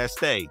was on that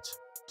stage.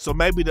 So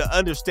maybe the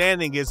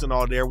understanding isn't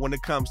all there when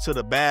it comes to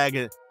the bag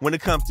and when it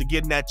comes to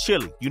getting that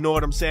chili. You know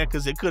what I'm saying?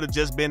 Because it could have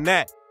just been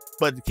that.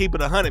 But to keep it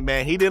 100,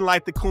 man, he didn't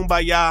like the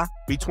kumbaya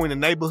between the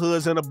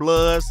neighborhoods and the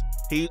Bloods.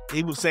 He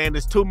was saying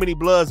there's too many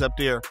Bloods up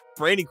there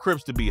for any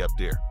Crips to be up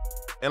there.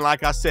 And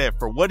like I said,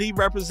 for what he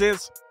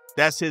represents,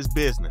 that's his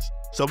business.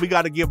 So we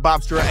got to give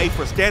Bopster an A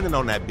for standing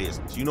on that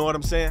business. You know what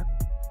I'm saying?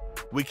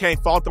 We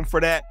can't fault him for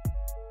that.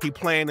 He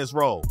playing his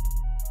role.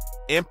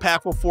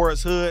 Impactful for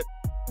his hood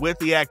with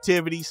the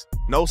activities,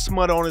 no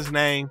smut on his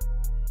name,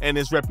 and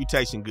his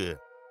reputation good.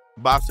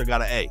 Bopster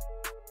got an A.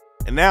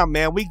 And now,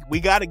 man, we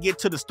got to get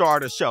to the star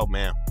of the show,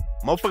 man.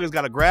 Motherfuckers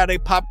got to grab their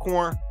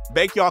popcorn,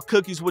 bake y'all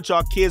cookies with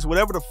y'all kids,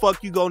 whatever the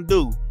fuck you gonna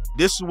do.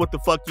 This is what the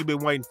fuck you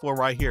been waiting for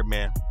right here,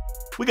 man.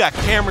 We got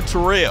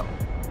Terrell,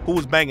 who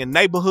was banging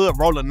neighborhood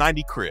rolling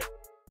 90 Crip.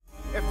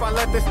 If I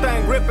let this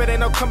thing rip, it ain't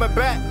no coming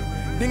back.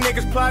 These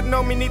niggas plotting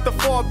on me need to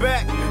fall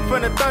back.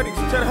 From the 30s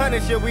to the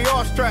 100s, yeah, we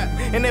all strapped.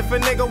 And if a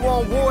nigga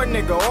want war,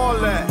 nigga, all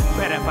that.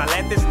 But if I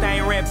let this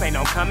thing rip, ain't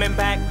no coming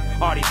back.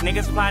 All these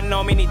niggas plotting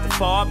on me need to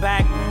fall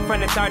back.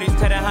 From the 30s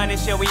to the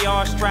 100s, yeah, we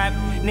all strapped.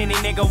 And any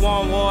nigga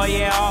want war,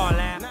 yeah, all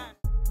that.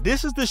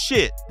 This is the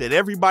shit that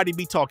everybody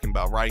be talking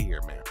about right here,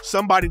 man.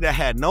 Somebody that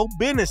had no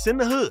business in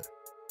the hood.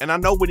 And I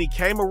know when he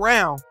came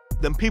around,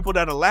 them people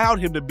that allowed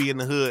him to be in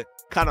the hood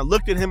kind of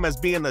looked at him as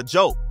being a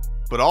joke.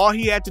 But all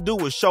he had to do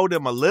was show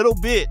them a little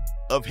bit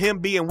of him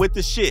being with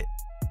the shit,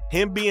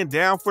 him being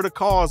down for the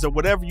cause or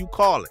whatever you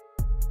call it.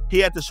 He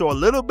had to show a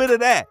little bit of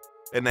that.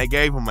 And they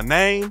gave him a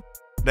name,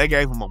 they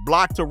gave him a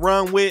block to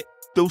run with,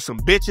 threw some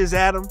bitches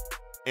at him,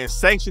 and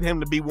sanctioned him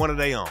to be one of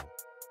their own.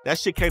 That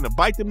shit came to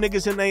bite them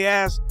niggas in their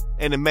ass,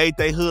 and it made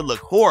their hood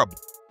look horrible.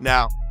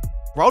 Now,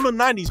 rolling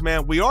 90s,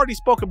 man, we already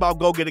spoke about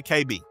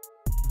GoGettaKB.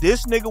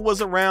 This nigga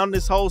was around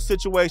this whole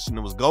situation.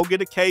 It was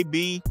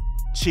GoGettaKB,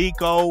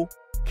 Chiico,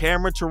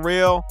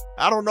 Terrell.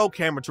 I don't know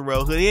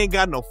Terrell hood. He ain't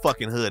got no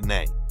fucking hood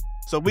name.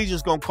 So we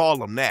just gonna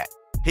call him that.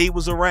 He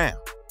was around.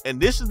 And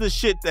this is the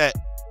shit that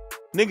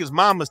niggas'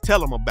 mamas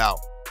tell him about.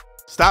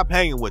 Stop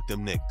hanging with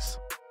them niggas.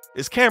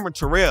 It's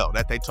Terrell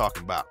that they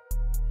talking about.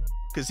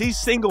 Because he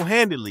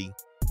single-handedly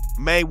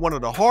made one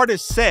of the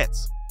hardest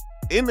sets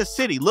in the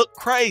city look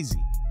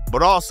crazy,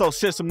 but also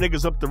sent some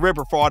niggas up the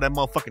river for all that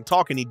motherfucking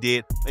talking he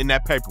did in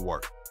that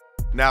paperwork.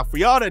 Now, for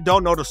y'all that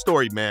don't know the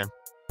story, man,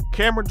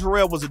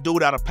 Terrell was a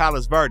dude out of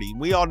Palos Verdes.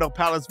 We all know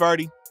Palos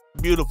Verdes,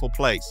 beautiful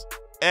place,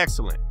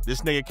 excellent.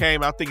 This nigga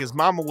came, I think his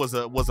mama was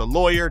a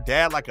lawyer,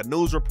 dad like a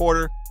news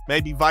reporter,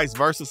 maybe vice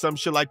versa, some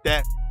shit like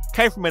that.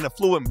 Came from an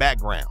affluent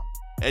background.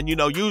 And you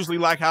know, usually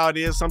like how it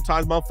is,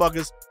 sometimes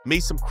motherfuckers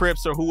meet some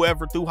Crips or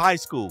whoever through high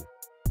school,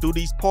 through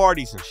these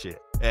parties and shit.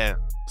 And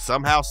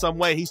somehow, some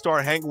way, he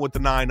started hanging with the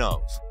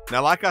 9-0s.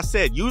 Now, like I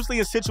said, usually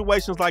in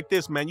situations like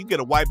this, man, you get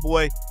a white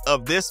boy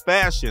of this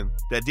fashion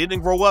that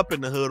didn't grow up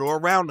in the hood or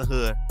around the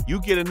hood.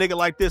 You get a nigga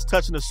like this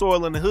touching the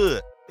soil in the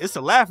hood. It's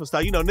a laughing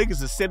stock. You know,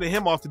 niggas is sending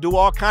him off to do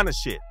all kind of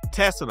shit,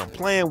 testing him,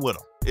 playing with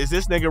him. Is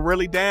this nigga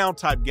really down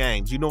type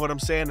games? You know what I'm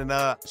saying? And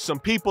some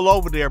people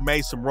over there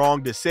made some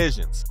wrong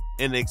decisions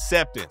in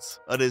acceptance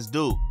of this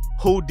dude.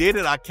 Who did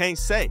it? I can't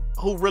say.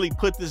 Who really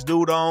put this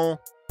dude on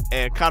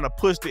and kind of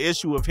pushed the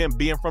issue of him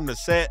being from the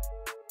set?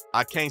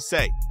 I can't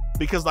say.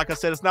 Because like I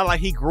said, it's not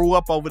like he grew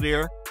up over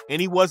there and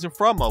he wasn't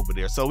from over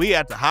there. So he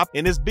had to hop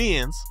in his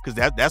Benz,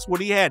 because that's what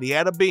he had. He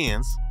had a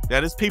Benz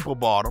that his people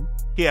bought him.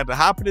 He had to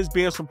hop in his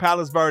Benz from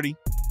Palos Verdes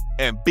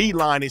and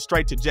beeline it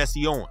straight to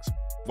Jesse Owens.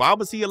 Why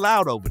was he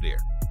allowed over there?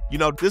 You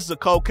know, this is a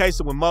cold case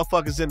of when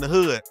motherfuckers in the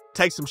hood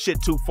take some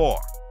shit too far.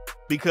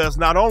 Because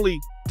not only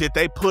did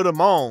they put him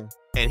on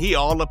and he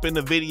all up in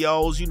the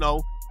videos, you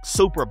know,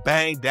 super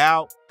banged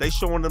out, they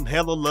showing them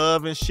hella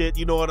love and shit,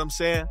 you know what I'm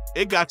saying?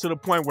 It got to the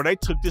point where they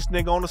took this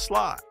nigga on the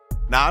slide.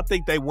 Now, I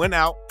think they went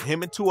out,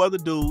 him and 2 other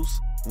dudes,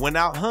 went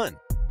out hunting.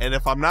 And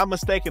if I'm not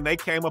mistaken, they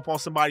came up on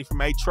somebody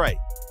from A-Tray.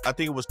 I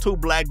think it was 2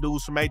 black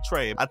dudes from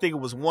A-Tray. I think it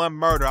was 1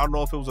 murder. I don't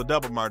know if it was a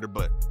double murder,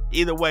 but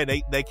either way,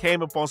 they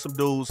came up on some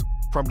dudes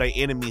from their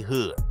enemy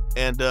hood.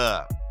 And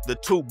the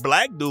 2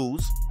 black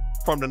dudes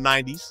from the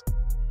 90s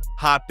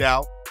hopped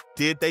out,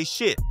 did they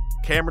shit.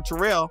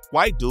 Terrell,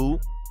 white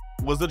dude,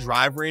 was the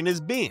driver in his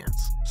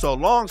Benz. So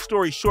long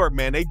story short,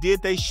 man, they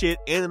did they shit,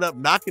 ended up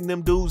knocking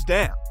them dudes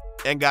down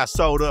and got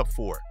sold up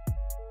for it.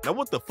 Now,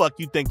 what the fuck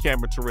you think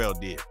Terrell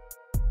did?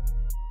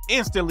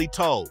 Instantly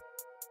told.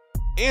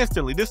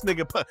 Instantly, this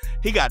nigga,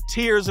 he got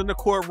tears in the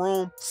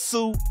courtroom,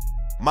 suit,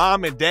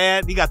 mom and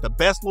dad. He got the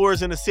best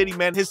lawyers in the city,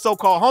 man. His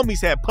so-called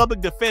homies had public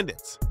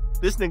defendants.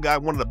 This nigga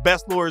got one of the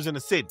best lawyers in the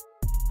city.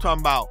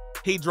 Talking about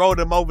he drove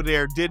them over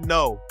there, didn't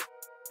know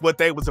what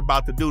they was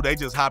about to do. They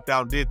just hopped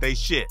out and did they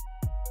shit.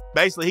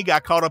 Basically, he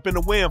got caught up in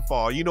the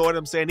windfall. You know what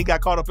I'm saying? He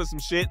got caught up in some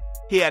shit.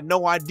 He had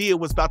no idea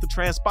what's about to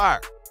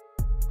transpire.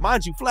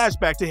 Mind you,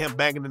 flashback to him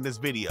banging in this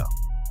video.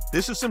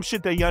 This is some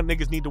shit that young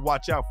niggas need to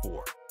watch out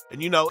for.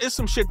 And you know, it's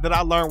some shit that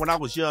I learned when I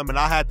was young, and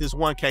I had this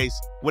one case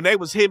when they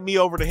was hitting me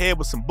over the head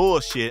with some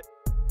bullshit.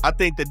 I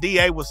think the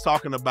DA was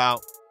talking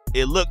about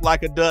it looked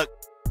like a duck,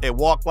 it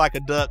walked like a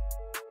duck,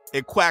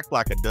 it quacked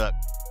like a duck.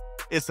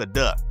 It's a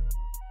duck.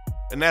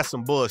 And that's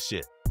some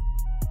bullshit.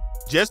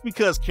 Just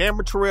because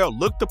Terrell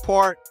looked the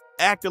part,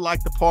 acted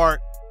like the part,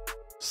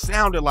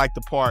 sounded like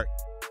the part,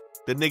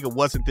 the nigga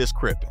wasn't this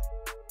crippin'.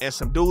 And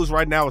some dudes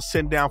right now are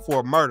sitting down for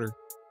a murder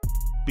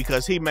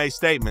because he made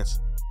statements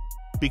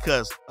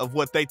because of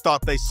what they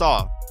thought they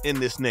saw in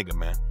this nigga,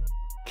 man.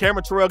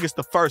 Terrell gets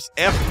the first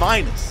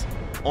F-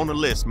 on the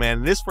list, man.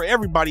 And this for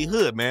everybody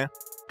hood, man.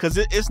 Because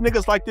it's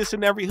niggas like this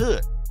in every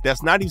hood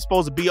that's not even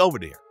supposed to be over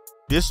there.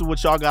 This is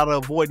what y'all gotta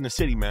avoid in the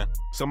city, man.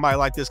 Somebody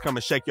like this come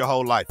and shake your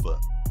whole life up.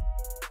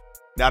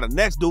 Now, the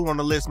next dude on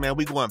the list, man,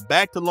 we going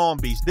back to Long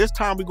Beach. This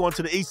time we going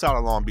to the east side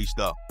of Long Beach,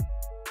 though.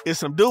 It's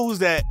some dudes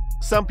that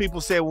some people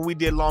said when we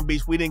did Long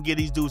Beach, we didn't give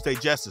these dudes their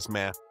justice,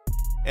 man.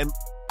 And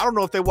I don't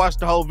know if they watched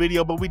the whole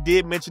video, but we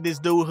did mention this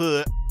dude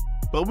hood.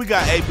 But we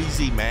got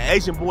ABZ, man.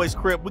 Asian Boys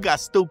Crip. We got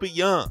Stupid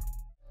Young.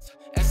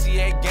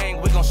 GTA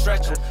gang, we gon'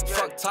 stretch them.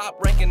 Fuck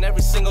top ranking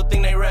every single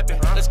thing they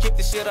reppin'. Let's keep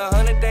this shit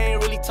 100, they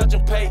ain't really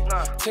touching pay.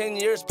 10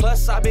 years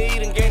plus, I been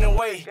eating, gaining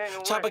weight.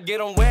 Chopper get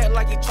them wet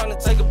like he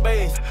tryna take a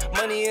bathe.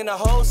 Money in the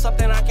hole,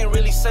 something I can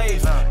really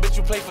save. Bitch,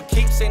 you play for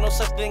keeps, ain't no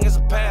such thing as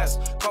a pass.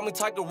 Call me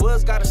Tiger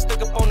Woods, gotta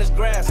stick up on this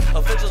grass.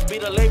 Officials be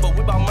the label,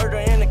 we bout murder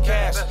and the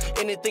cash.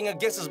 Anything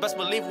against us, best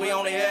believe we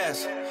on their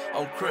ass.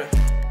 On Crip.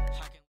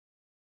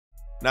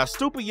 Now,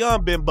 Stupid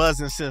Young been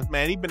buzzing since,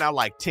 man, he been out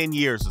like 10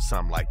 years or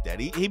something like that.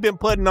 He been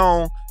putting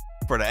on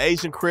for the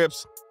Asian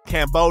Crips,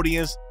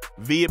 Cambodians,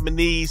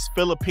 Vietnamese,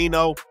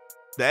 Filipino,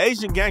 the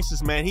Asian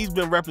gangsters, man. He's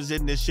been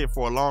representing this shit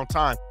for a long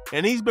time,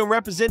 and he's been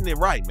representing it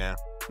right, man.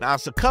 Now,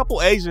 it's a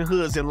couple Asian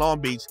hoods in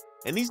Long Beach,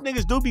 and these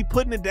niggas do be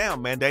putting it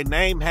down, man. Their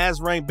name has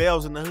rang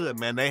bells in the hood,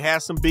 man. They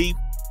had some beef.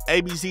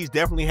 ABZ's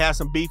definitely had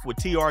some beef with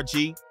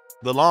TRG,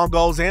 the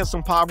Longos, and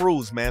some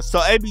Parus, man. So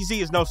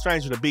ABZ is no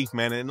stranger to beef,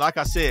 man. And like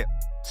I said,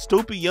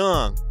 Stupid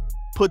Young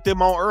put them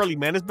on early,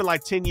 man. It's been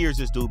like 10 years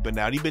this dude been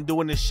out. He been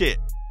doing this shit.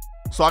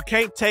 So I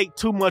can't take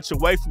too much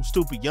away from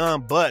Stupid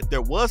Young, but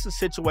there was a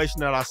situation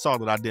that I saw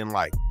that I didn't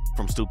like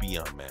from Stupid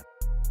Young, man.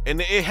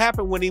 And it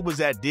happened when he was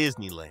at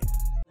Disneyland.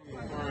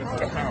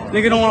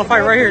 Nigga don't want to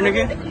fight right here,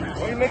 nigga.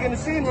 Why you making a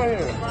scene right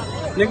here?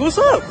 Nigga, what's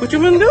up? What you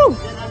gonna do?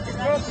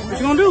 What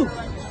you gonna do?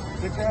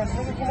 Bitch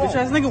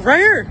ass nigga, right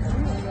here.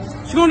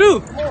 What you gonna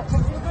do?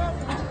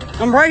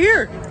 I'm right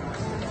here.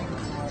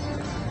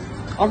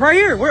 I'm right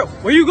here.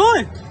 Where you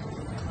going?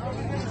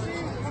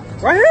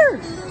 Right here.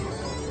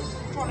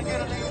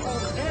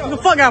 The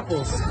fuck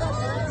apples.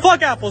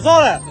 Fuck apples,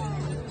 all that.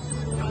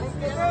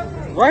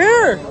 Right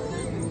here.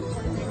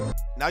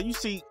 Now you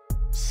see,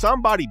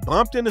 somebody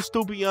bumped into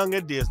Stupid Young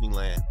at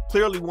Disneyland,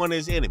 clearly one of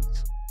his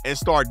enemies, and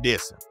start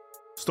dissing.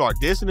 Start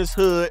dissing his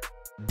hood,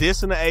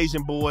 dissing the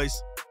Asian boys,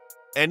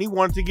 and he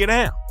wanted to get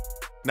out.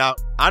 Now,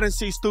 I didn't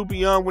see Stupid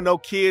Young with no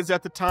kids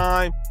at the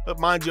time. But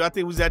mind you, I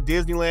think it was at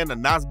Disneyland or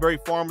Knott's Berry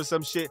Farm or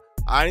some shit.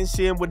 I didn't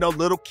see him with no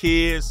little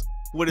kids,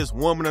 with his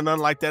woman or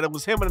nothing like that. It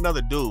was him and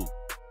another dude.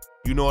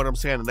 You know what I'm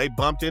saying? And they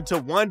bumped into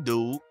one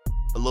dude,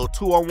 a little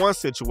 2-on-1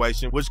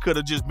 situation, which could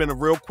have just been a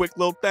real quick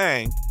little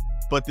thing.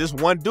 But this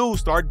one dude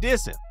started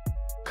dissing.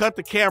 Cut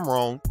the camera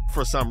on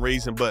for some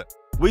reason, but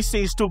we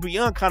seen Stupid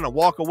Young kind of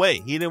walk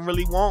away. He didn't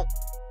really want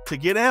to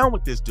get down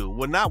with this dude.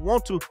 Well, not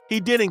want to, he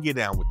didn't get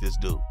down with this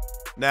dude.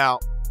 Now,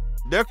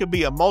 there could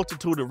be a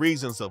multitude of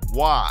reasons of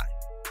why,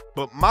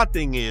 but my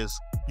thing is,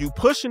 you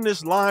pushing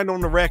this line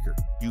on the record,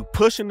 you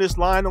pushing this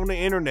line on the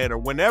internet, or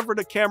whenever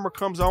the camera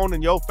comes on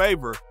in your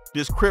favor,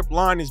 this Crip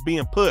line is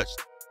being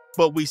pushed.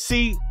 But we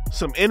see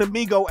some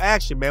enemigo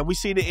action, man. We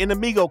see the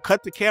enemigo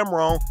cut the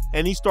camera on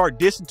and he start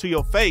dissing to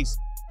your face.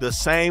 The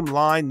same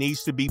line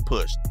needs to be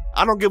pushed.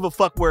 I don't give a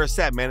fuck where it's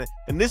at, man.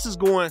 And this is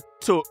going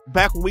to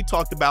back when we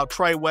talked about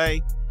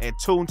Treyway and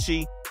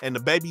Tunchi and the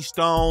Baby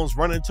Stones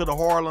running to the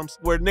Harlems,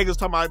 where niggas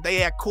talking about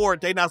they at court,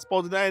 they not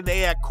supposed to,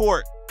 they at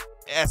court.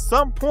 At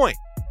some point,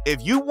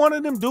 if you one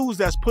of them dudes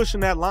that's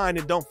pushing that line,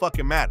 it don't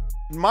fucking matter.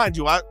 Mind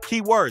you,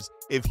 key words,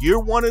 if you're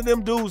one of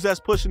them dudes that's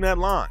pushing that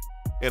line,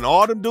 and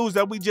all them dudes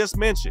that we just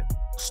mentioned,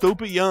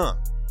 Stupid Young,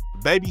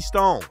 Baby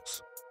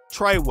Stones,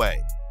 Treyway,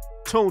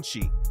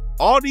 Tunchi,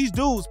 all these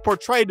dudes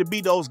portray to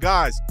be those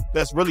guys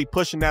that's really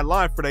pushing that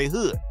line for their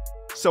hood.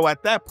 So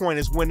at that point,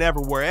 it's whenever,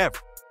 wherever.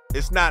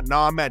 It's not, no,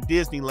 I'm at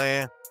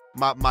Disneyland.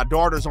 My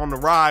daughter's on the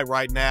ride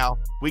right now.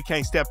 We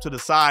can't step to the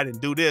side and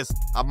do this.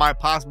 I might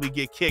possibly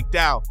get kicked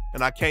out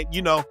and I can't,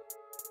 you know,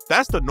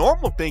 that's the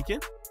normal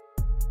thinking.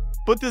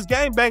 But this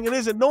gang banging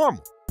isn't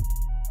normal.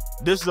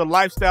 This is a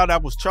lifestyle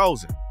that was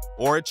chosen,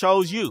 or it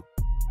chose you.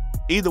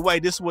 Either way,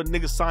 this is what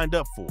niggas signed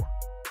up for.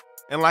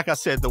 And like I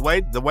said, the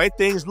way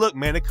things look,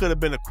 man, it could have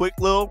been a quick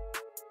little,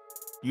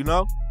 you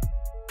know,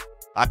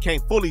 I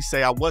can't fully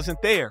say I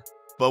wasn't there,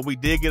 but we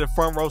did get a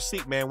front row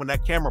seat, man, when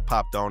that camera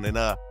popped on. And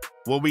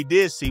what we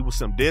did see was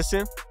some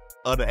dissing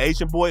of the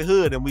Asian boy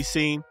hood, and we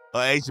seen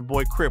an Asian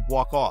boy Crip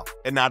walk off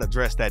and not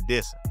address that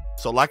dissing.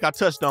 So like I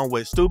touched on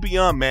with Stupid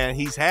Young, man,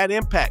 he's had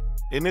impact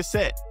in this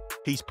set.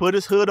 He's put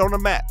his hood on the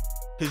map.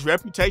 His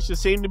reputation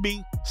seemed to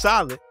be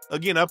solid,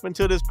 again, up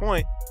until this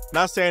point.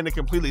 Not saying to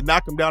completely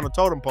knock him down the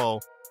totem pole,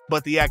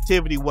 but the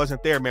activity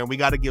wasn't there, man. We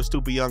got to give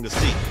Stupid Young a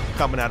seat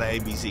coming out of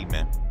ABZ,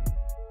 man.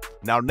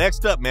 Now,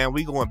 next up, man,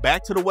 we going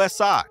back to the west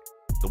side.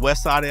 The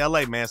west side of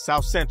LA, man,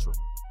 South Central.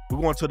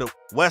 We're going to the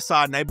west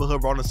side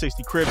neighborhood, rolling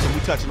 60 Crips, and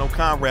we touching on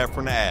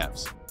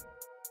ConradFrmDaAves.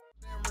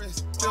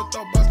 Still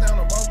throw bust down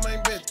on both main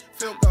bitch.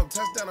 Field goal,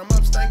 touchdown, I'm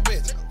up, stank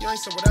bitch. You ain't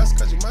sit with us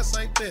cause you must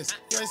ain't this.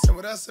 You ain't sit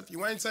with us if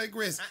you ain't take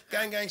risks.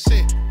 Gang gang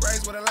shit,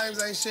 raised with the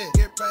lames ain't shit.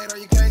 Get paid or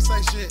you can't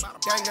say shit.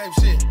 Gang gang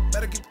shit,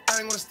 better keep the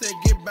thing with a stick.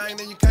 Get banged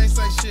then you can't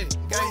say shit.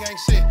 Gang gang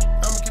shit,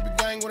 I'ma keep it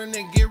gang with a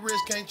nigga. Get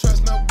rich, can't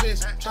trust no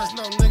bitch. Trust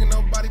no nigga,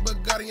 nobody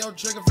but God in your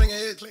trigger finger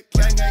hit.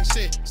 Gang gang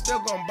shit,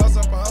 still gon' bust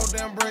up a whole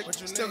damn brick.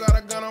 Still got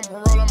a gun on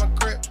parole, I'm a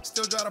Crip.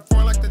 Still try to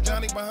front like the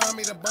Johnny behind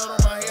me. The bird on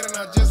my head and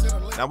I just hit a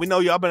lick. Now we know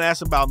y'all been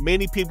asking about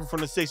many people from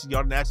the 60s.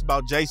 Y'all been asking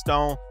about J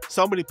Stone.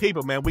 So many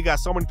people, man. We got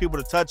so many people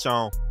to touch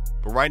on.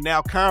 But right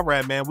now,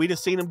 Conrad, man, we done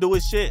seen him do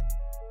his shit.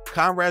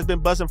 Conrad's been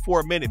buzzing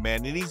for a minute,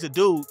 man. And he's a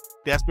dude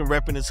that's been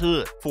repping his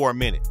hood for a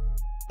minute.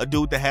 A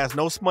dude that has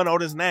no smut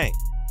on his name.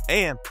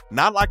 And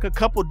not like a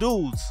couple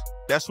dudes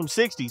that's from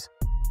 60s.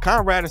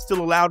 Conrad is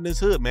still allowed in his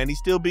hood, man. He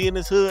still be in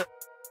his hood,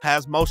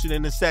 has motion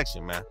in his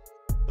section, man.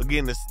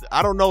 Again,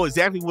 I don't know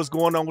exactly what's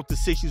going on with the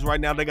 60s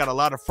right now. They got a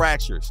lot of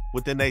fractures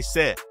within their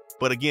set.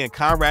 But again,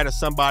 Conrad is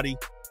somebody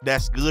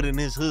that's good in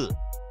his hood.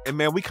 And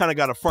man, we kind of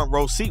got a front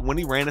row seat when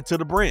he ran into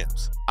the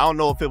brims. I don't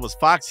know if it was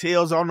Fox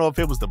Hills. I don't know if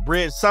it was the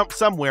bridge.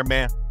 Somewhere,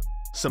 man.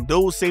 Some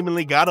dudes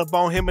seemingly got up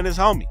on him and his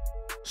homie.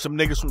 Some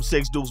niggas from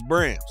 6 Deuce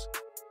brims.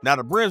 Now,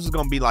 the brims is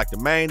going to be like the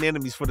main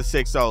enemies for the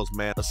 6-0s,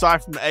 man.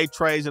 Aside from the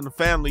A-Trays and the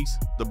families,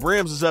 the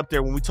brims is up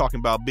there when we talking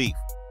about beef.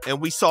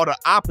 And we saw the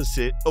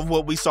opposite of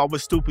what we saw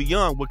with Stupid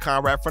Young with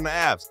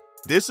ConradFrmDaAves.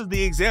 This is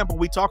the example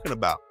we talking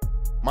about.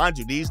 Mind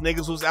you, these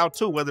niggas was out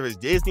too, whether it's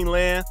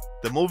Disneyland,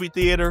 the movie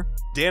theater,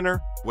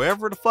 dinner,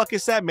 wherever the fuck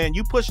it's at, man.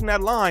 You pushing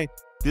that line,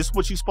 this is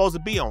what you supposed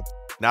to be on.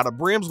 Now, the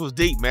brims was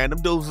deep, man.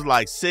 Them dudes was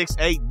like 6,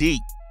 8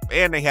 deep.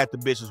 And they had the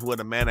bitches with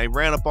them, man. They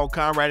ran up on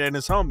Conrad and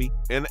his homie,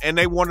 and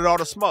they wanted all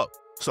the smoke.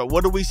 So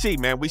what do we see,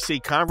 man? We see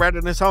Conrad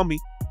and his homie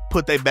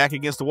put their back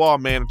against the wall,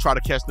 man, and try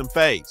to catch them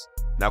fades.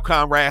 Now,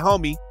 Conrad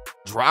homie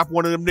dropped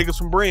one of them niggas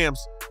from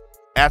brims.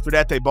 After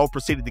that, they both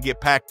proceeded to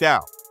get packed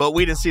out. But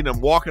we didn't see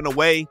them walking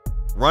away,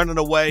 running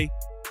away,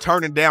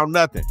 turning down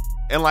nothing.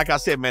 And like I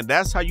said, man,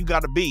 that's how you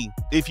got to be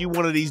if you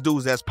one of these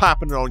dudes that's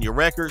popping it on your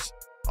records,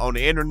 on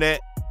the internet,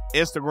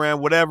 Instagram,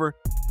 whatever.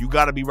 You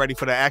got to be ready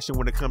for the action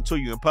when it comes to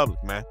you in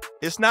public, man.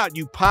 It's not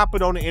you pop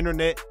it on the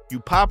internet,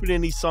 you pop it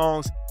in these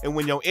songs, and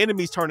when your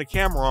enemies turn the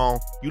camera on,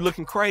 you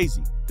looking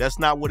crazy. That's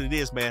not what it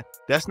is, man.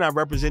 That's not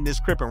representing this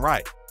Crippin'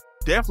 right.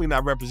 Definitely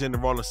not representing the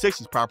Rolling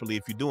 60s properly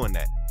if you're doing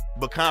that.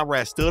 But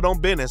Conrad stood on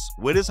business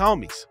with his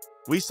homies.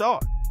 We saw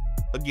it.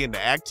 Again,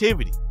 the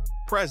activity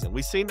present.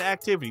 We seen the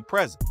activity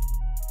present.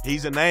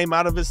 He's a name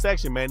out of his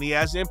section, man. He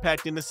has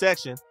impact in the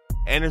section,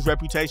 and his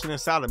reputation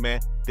is solid, man.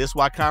 That's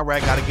why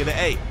Conrad got to get an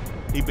A.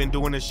 He been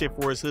doing this shit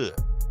for his hood.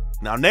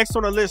 Now, next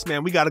on the list,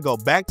 man, we got to go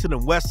back to the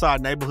West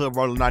Side neighborhood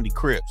rolling 90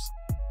 Crips.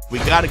 We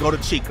got to go to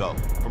Chiico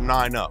from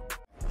 9-0.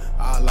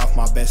 I lost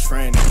my best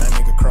friend and that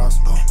nigga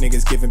crossed me.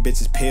 Niggas giving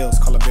bitches pills,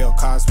 call her Bill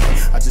Cosby.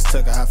 I just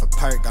took a half a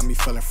perk, got me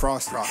feeling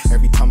frosty.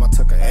 Every time I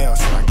took a L,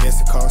 shit, I guess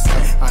it cost me.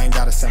 I ain't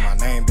gotta say my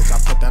name, bitch, I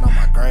put that on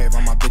my grave.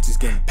 All my bitches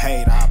getting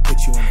paid, I'll put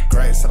you in the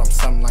grave. Said I'm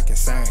something like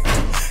insane.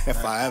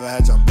 If I ever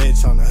had your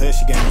bitch on the hood,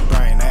 she gave me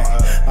brain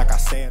act. Like I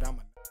said, I'm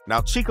a... Now,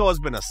 Chiico has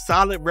been a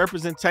solid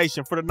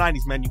representation for the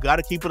 90s, man. You got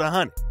to keep it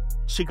 100.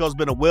 Chiico's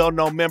been a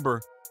well-known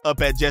member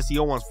up at Jesse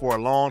Owens for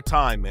a long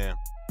time, man.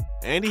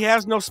 And he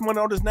has no smut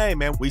on his name,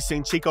 man. We've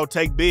seen Chiico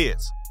take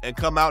bids and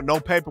come out no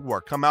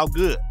paperwork, come out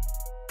good.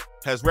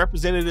 Has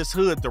represented his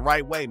hood the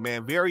right way,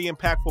 man. Very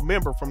impactful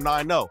member from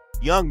 9-0,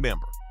 young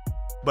member.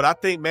 But I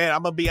think, man,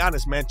 I'm going to be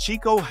honest, man.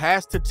 Chiico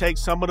has to take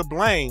some of the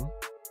blame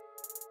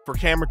for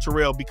Cameron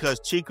Terrell because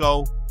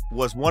Chiico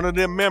was one of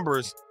them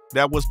members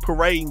that was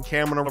parading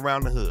Cameron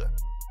around the hood.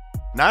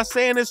 Not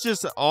saying it's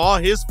just all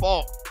his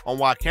fault on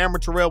why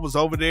Cameron Terrell was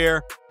over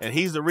there and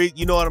he's the reason,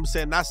 you know what I'm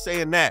saying? Not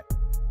saying that.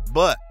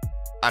 But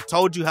I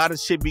told you how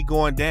this shit be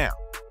going down.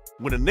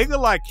 When a nigga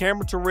like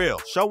Cameron Terrell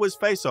show his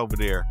face over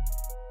there,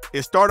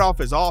 it start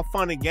off as all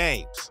fun and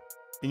games.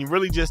 And you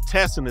really just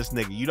testing this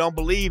nigga. You don't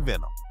believe in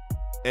him.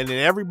 And then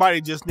everybody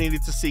just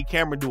needed to see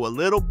Cameron do a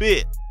little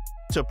bit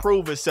to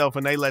prove himself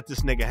and they let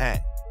this nigga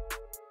hang.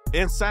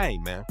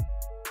 Insane, man.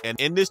 And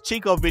in this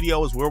Chiico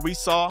video is where we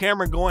saw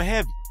Cameron going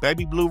heavy.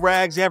 Baby blue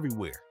rags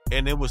everywhere.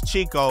 And it was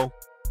Chiico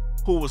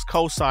who was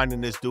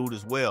co-signing this dude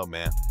as well,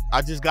 man.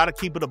 I just got to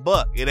keep it a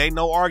buck. It ain't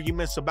no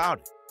arguments about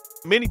it.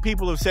 Many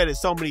people have said it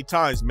so many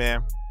times,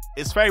 man.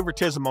 It's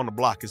favoritism on the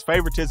block. It's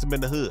favoritism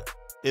in the hood.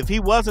 If he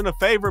wasn't a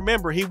favorite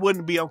member, he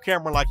wouldn't be on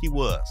camera like he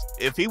was.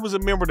 If he was a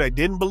member they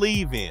didn't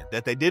believe in,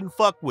 that they didn't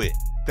fuck with,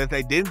 that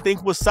they didn't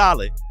think was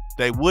solid,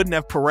 they wouldn't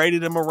have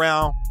paraded him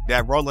around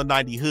that Rolling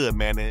 90 hood,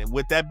 man. And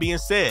with that being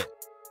said,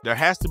 there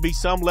has to be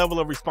some level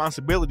of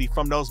responsibility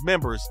from those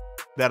members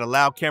that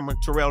allow Cameron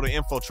Terrell to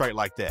infiltrate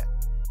like that.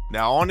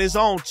 Now, on his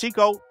own,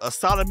 Chiico, a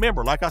solid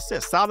member. Like I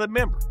said, solid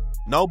member.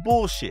 No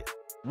bullshit.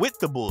 With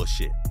the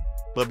bullshit.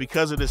 But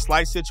because of this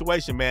slight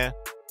situation, man,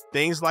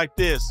 things like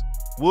this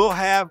will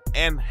have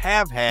and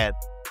have had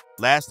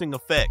lasting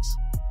effects.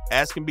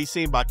 As can be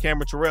seen by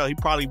Cameron Terrell, he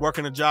probably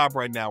working a job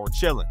right now or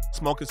chilling,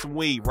 smoking some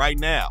weed right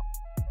now,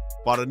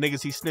 while the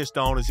niggas he snitched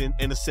on is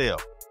in the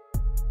cell.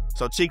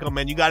 So, Chiico,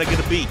 man, you got to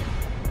get a beat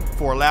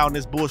for allowing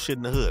this bullshit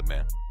in the hood,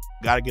 man.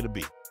 Got to get a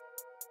beat.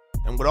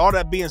 And with all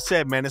that being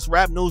said, man, it's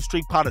Rap News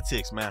Street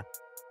Politics, man.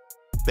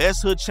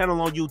 Best hood channel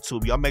on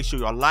YouTube. Y'all make sure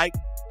y'all like,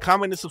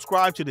 comment, and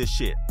subscribe to this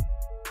shit.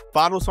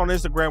 Follow us on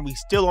Instagram. We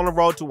still on the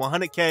road to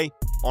 100K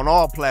on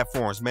all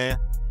platforms, man.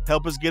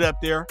 Help us get up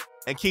there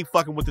and keep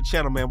fucking with the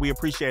channel, man. We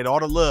appreciate all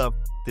the love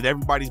that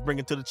everybody's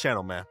bringing to the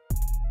channel, man.